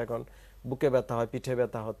শ্বাসকষ্ট হয়, এখন বুকে ব্যথা হয়, পিঠে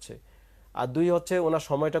ব্যথা হচ্ছে। আর দুই হচ্ছে ওনার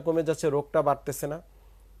সময়টা কমে যাচ্ছে, রোগটা বাড়তেছে না।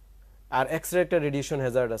 আর এক্সরে একটা রেডিয়েশন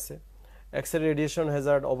হ্যাজার্ড আছে, এক্সরে রেডিয়েশন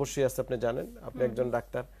হ্যাজার্ড অবশ্যই আছে, আপনি জানেন, আপনি একজন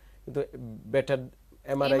ডাক্তার, কিন্তু বেটার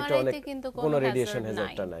এমআরআইটা অনেক কোনো রেডিয়েশন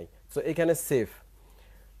হ্যাজার্ডটা নাই। সো এখানে সেফ।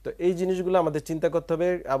 তো এই জিনিসগুলো আমাদের চিন্তা করতে হবে,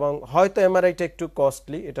 এবং হয়তো এমআরআইটা একটু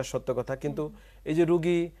কস্টলি, এটা সত্য কথা, কিন্তু এই যে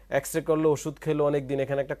রুগী এক্সরে করলো, ওষুধ খেলো অনেক দিন,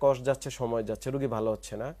 এখানে একটা কস্ট যাচ্ছে, সময় যাচ্ছে, রুগী ভালো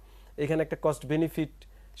হচ্ছে না, এখানে একটা কস্ট বেনিফিট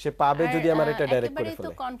সে পাবে যদি আমার এটা ডাইরেক্ট করে ফেলে।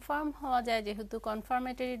 তো কনফার্ম হওয়া যায়, যেহেতু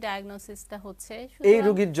কনফার্মেটরি ডায়াগনোসিসটা হচ্ছে, এই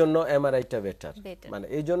রোগীর জন্য এমআরআইটা বেটার। মানে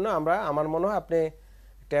এই জন্য আমার মনে হয় আপনি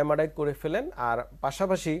একটা এমআরআই করে ফেলেন। আর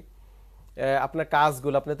পাশাপাশি আপনার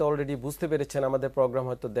কাজগুলো আপনি তো অলরেডি বুঝতে পেরেছেন, আমাদের প্রোগ্রাম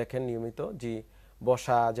হয়তো দেখেন নিয়মিত, যে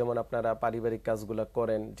বসা, যেমন আপনারা পারিবারিক কাজগুলো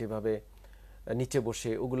করেন যেভাবে নিচে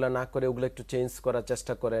বসে, ওগুলা না করে ওগুলো একটু চেঞ্জ করার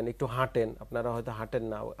চেষ্টা করেন, একটু হাঁটেন। আপনারা হয়তো হাঁটেন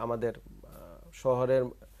না, আমাদের শহরের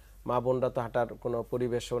মা বোনরা তো হাঁটার কোনো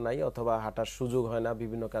পরিবেশও নাই, অথবা হাঁটার সুযোগ হয় না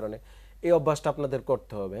বিভিন্ন কারণে। এই অভ্যাসটা আপনাদের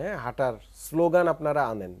করতে হবে। হ্যাঁ, হাঁটার স্লোগান আপনারা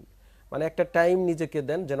আনেন, মানে একটা টাইম নিজেকে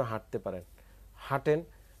দেন যেন হাঁটতে পারেন, হাঁটেন,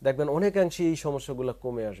 দেখবেন অনেকাংশে এই সমস্যাগুলো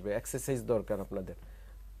কমে আসবে। এক্সারসাইজ দরকার আপনাদের।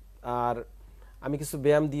 আর আমি কিছু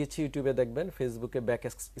ব্যায়াম দিয়েছি, ইউটিউবে দেখবেন, ফেসবুকে back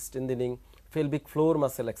strengthening, pelvic floor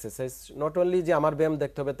muscle exercise. Not only যে আমার ব্যায়াম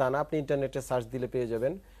দেখতে হবে তা না, আপনি ইন্টারনেটে সার্চ দিলে পেয়ে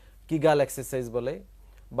যাবেন, কিগাল এক্সারসাইজ বলে,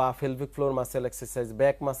 বা pelvic floor muscle exercise,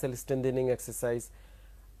 back muscle strengthening exercise,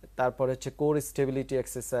 তারপরে হচ্ছে কোর স্টেবিলিটি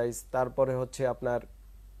এক্সারসাইজ, তারপরে হচ্ছে আপনার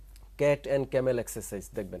ক্যাট অ্যান্ড ক্যামেল এক্সারসাইজ।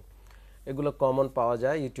 দেখবেন এগুলো কমন পাওয়া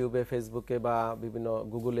যায় ইউটিউবে, ফেসবুকে, বা বিভিন্ন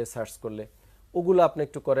গুগলে সার্চ করলে। ওগুলো আপনি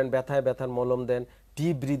একটু করেন, ব্যথার মলম দেন,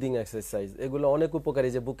 ডিপ ব্রিদিং এক্সারসাইজ, এগুলো অনেক উপকারী,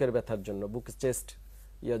 যে বুকের ব্যথার জন্য, বুক চেস্ট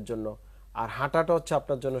ইয়ার জন্য। আর হাঁটাটা হচ্ছে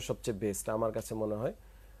আপনার জন্য সবচেয়ে বেস্ট আমার কাছে মনে হয়।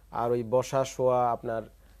 আর ওই বসা, শোয়া, আপনার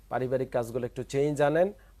পারিবারিক কাজগুলো একটু চেঞ্জ আনেন,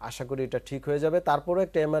 আশা করি এটা ঠিক হয়ে যাবে। তারপরে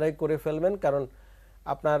একটা এমআরআই করে ফেলবেন, কারণ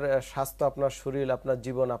আপনার স্বাস্থ্য, আপনার শরীর, আপনার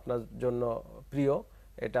জীবন আপনার জন্য প্রিয়,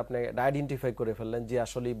 এটা আপনি আইডেন্টিফাই করে ফেললেন যে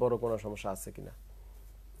আসলে বড় কোনো সমস্যা আছে কিনা।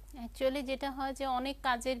 অ্যাকচুয়ালি যেটা হয় যে অনেক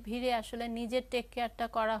কাজের ভিড়ে আসলে নিজের টেক কেয়ারটা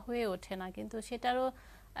করা হয়ে ওঠে না, কিন্তু সেটারও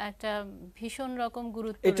একটা ভীষণ রকম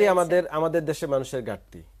গুরুত্ব রয়েছে। এটাই আমাদের দেশের মানুষের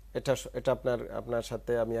ঘাটতি। এটা আপনার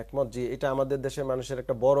সাথে আমি একমত যে এটা আমাদের দেশের মানুষের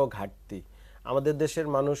একটা বড় ঘাটতি। আমাদের দেশের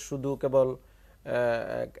মানুষ শুধু কেবল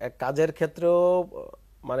কাজের ক্ষেত্রেও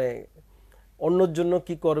মানে অন্যর জন্য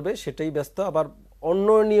কি করবে সেটাই ব্যস্ত, আবার অন্য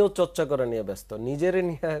নিয়েও চর্চা করা নিয়ে ব্যস্ত, নিজের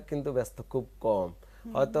নিয়ে কিন্তু ব্যস্ত খুব কম।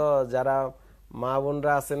 হয়তো যারা মা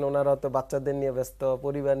বোনরা আছেন, ওনারা তো বাচ্চাদের নিয়ে ব্যস্ত,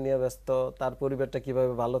 পরিবার নিয়ে ব্যস্ত, তার পরিবারটা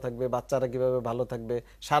কিভাবে ভালো থাকবে, বাচ্চারা কিভাবে ভালো থাকবে,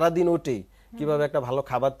 সারাদিন ওঠেই কিভাবে একটা ভালো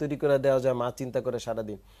খাবার তৈরি করে দেওয়া যায়, মা চিন্তা করে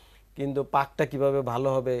সারাদিন, কিন্তু পাকটা কিভাবে ভালো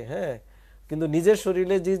হবে। হ্যাঁ, কিন্তু নিজের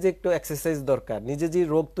শরীরে যে যে একটু এক্সারসাইজ দরকার, নিজে যে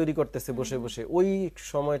রোগ তৈরি করতেছে বসে বসে, ওই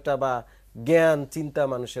সময়টা বা জ্ঞান চিন্তা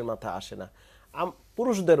মানুষের মাথায় আসে না।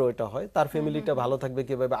 পুরুষদেরও এটা হয়, তার ফ্যামিলিটা ভালো থাকবে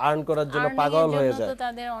কিভাবে, আর্ন করার জন্য পাগল হয়ে যায়।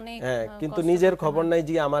 হ্যাঁ, কিন্তু নিজের খবর নাই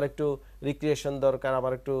যে আমার একটু রিক্রিয়েশন দরকার,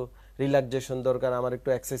 আমার একটু রিল্যাক্সেশন দরকার, আমার একটু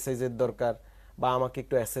এক্সারসাইজের দরকার, বা আমাকে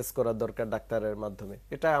একটু অ্যাসেস করার দরকার ডাক্তারের মাধ্যমে।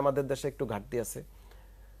 এটা আমাদের দেশে একটু ঘাটতি আছে,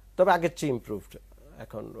 তবে আগের চেয়ে ইমপ্রুভড।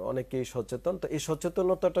 এখন অনেকেই সচেতন, তো এই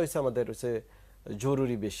সচেতনতাটা হচ্ছে আমাদের হচ্ছে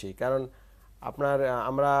জরুরি বেশি। কারণ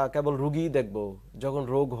আমরা কেবল রুগী দেখব যখন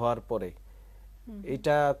রোগ হওয়ার পরে,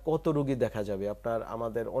 এটা কত রোগী দেখা যাবে,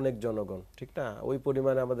 আমাদের অনেক জনগণ, ঠিক না, ওই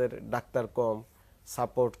পরিমাণে আমাদের ডাক্তার কম,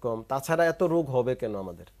 সাপোর্ট কম। তাছাড়া এত রোগ হবে কেন?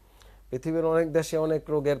 আমাদের পৃথিবীর অনেক দেশে অনেক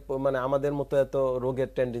রোগের, মানে আমাদের মতো এত রোগের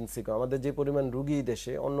টেন্ডেন্সি কম। আমাদের যে পরিমাণ রোগী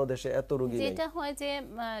দেশে, অন্য দেশে এত রোগী নেই। যেটা হয় যে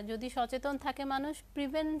যদি সচেতন থাকে মানুষ,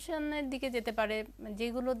 প্রিভেনশনের দিকে যেতে পারে।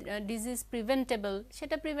 যেগুলো ডিজিজ প্রিভেন্টেবল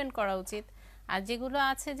সেটা প্রিভেন্ট করা উচিত, আর যেগুলো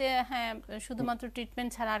আছে যে হ্যাঁ শুধুমাত্র ট্রিটমেন্ট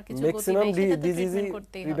ছাড়া আর কিছু গতি নেই, সেটা তো ট্রিটমেন্ট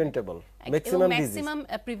করতেই হবে। Maximum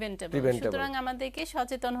preventable. সুতরাং আমাদেরকে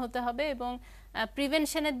সচেতন হতে হবে এবং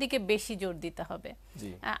প্রিভেনশনের দিকে বেশি জোর দিতে হবে।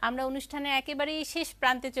 আমরা অনুষ্ঠানের একেবারেই শেষ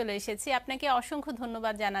প্রান্তে চলে এসেছি। আপনাকে অসংখ্য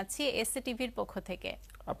ধন্যবাদ জানাচ্ছি এসসিটিভির পক্ষ থেকে।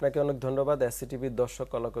 আপনাকে অনেক ধন্যবাদ, এসসিটিভির দর্শক,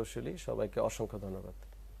 কলাকৌশলী সবাইকে অসংখ্য ধন্যবাদ।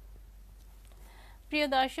 প্রিয়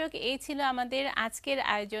দর্শক, এই ছিল আমাদের আজকের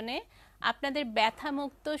আয়োজনে। আপনাদের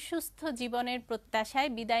ব্যথামুক্ত সুস্থ জীবনের প্রত্যাশায়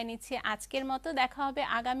বিদায় নিচ্ছে আজকের মতো। দেখা হবে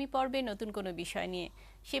আগামী পর্বে নতুন কোনো বিষয় নিয়ে।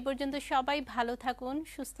 সে পর্যন্ত সবাই ভালো থাকুন,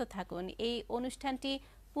 সুস্থ থাকুন। এই অনুষ্ঠানটি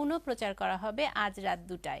পুনঃপ্রচার করা হবে আজ রাত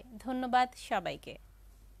 2টায়। ধন্যবাদ সবাইকে।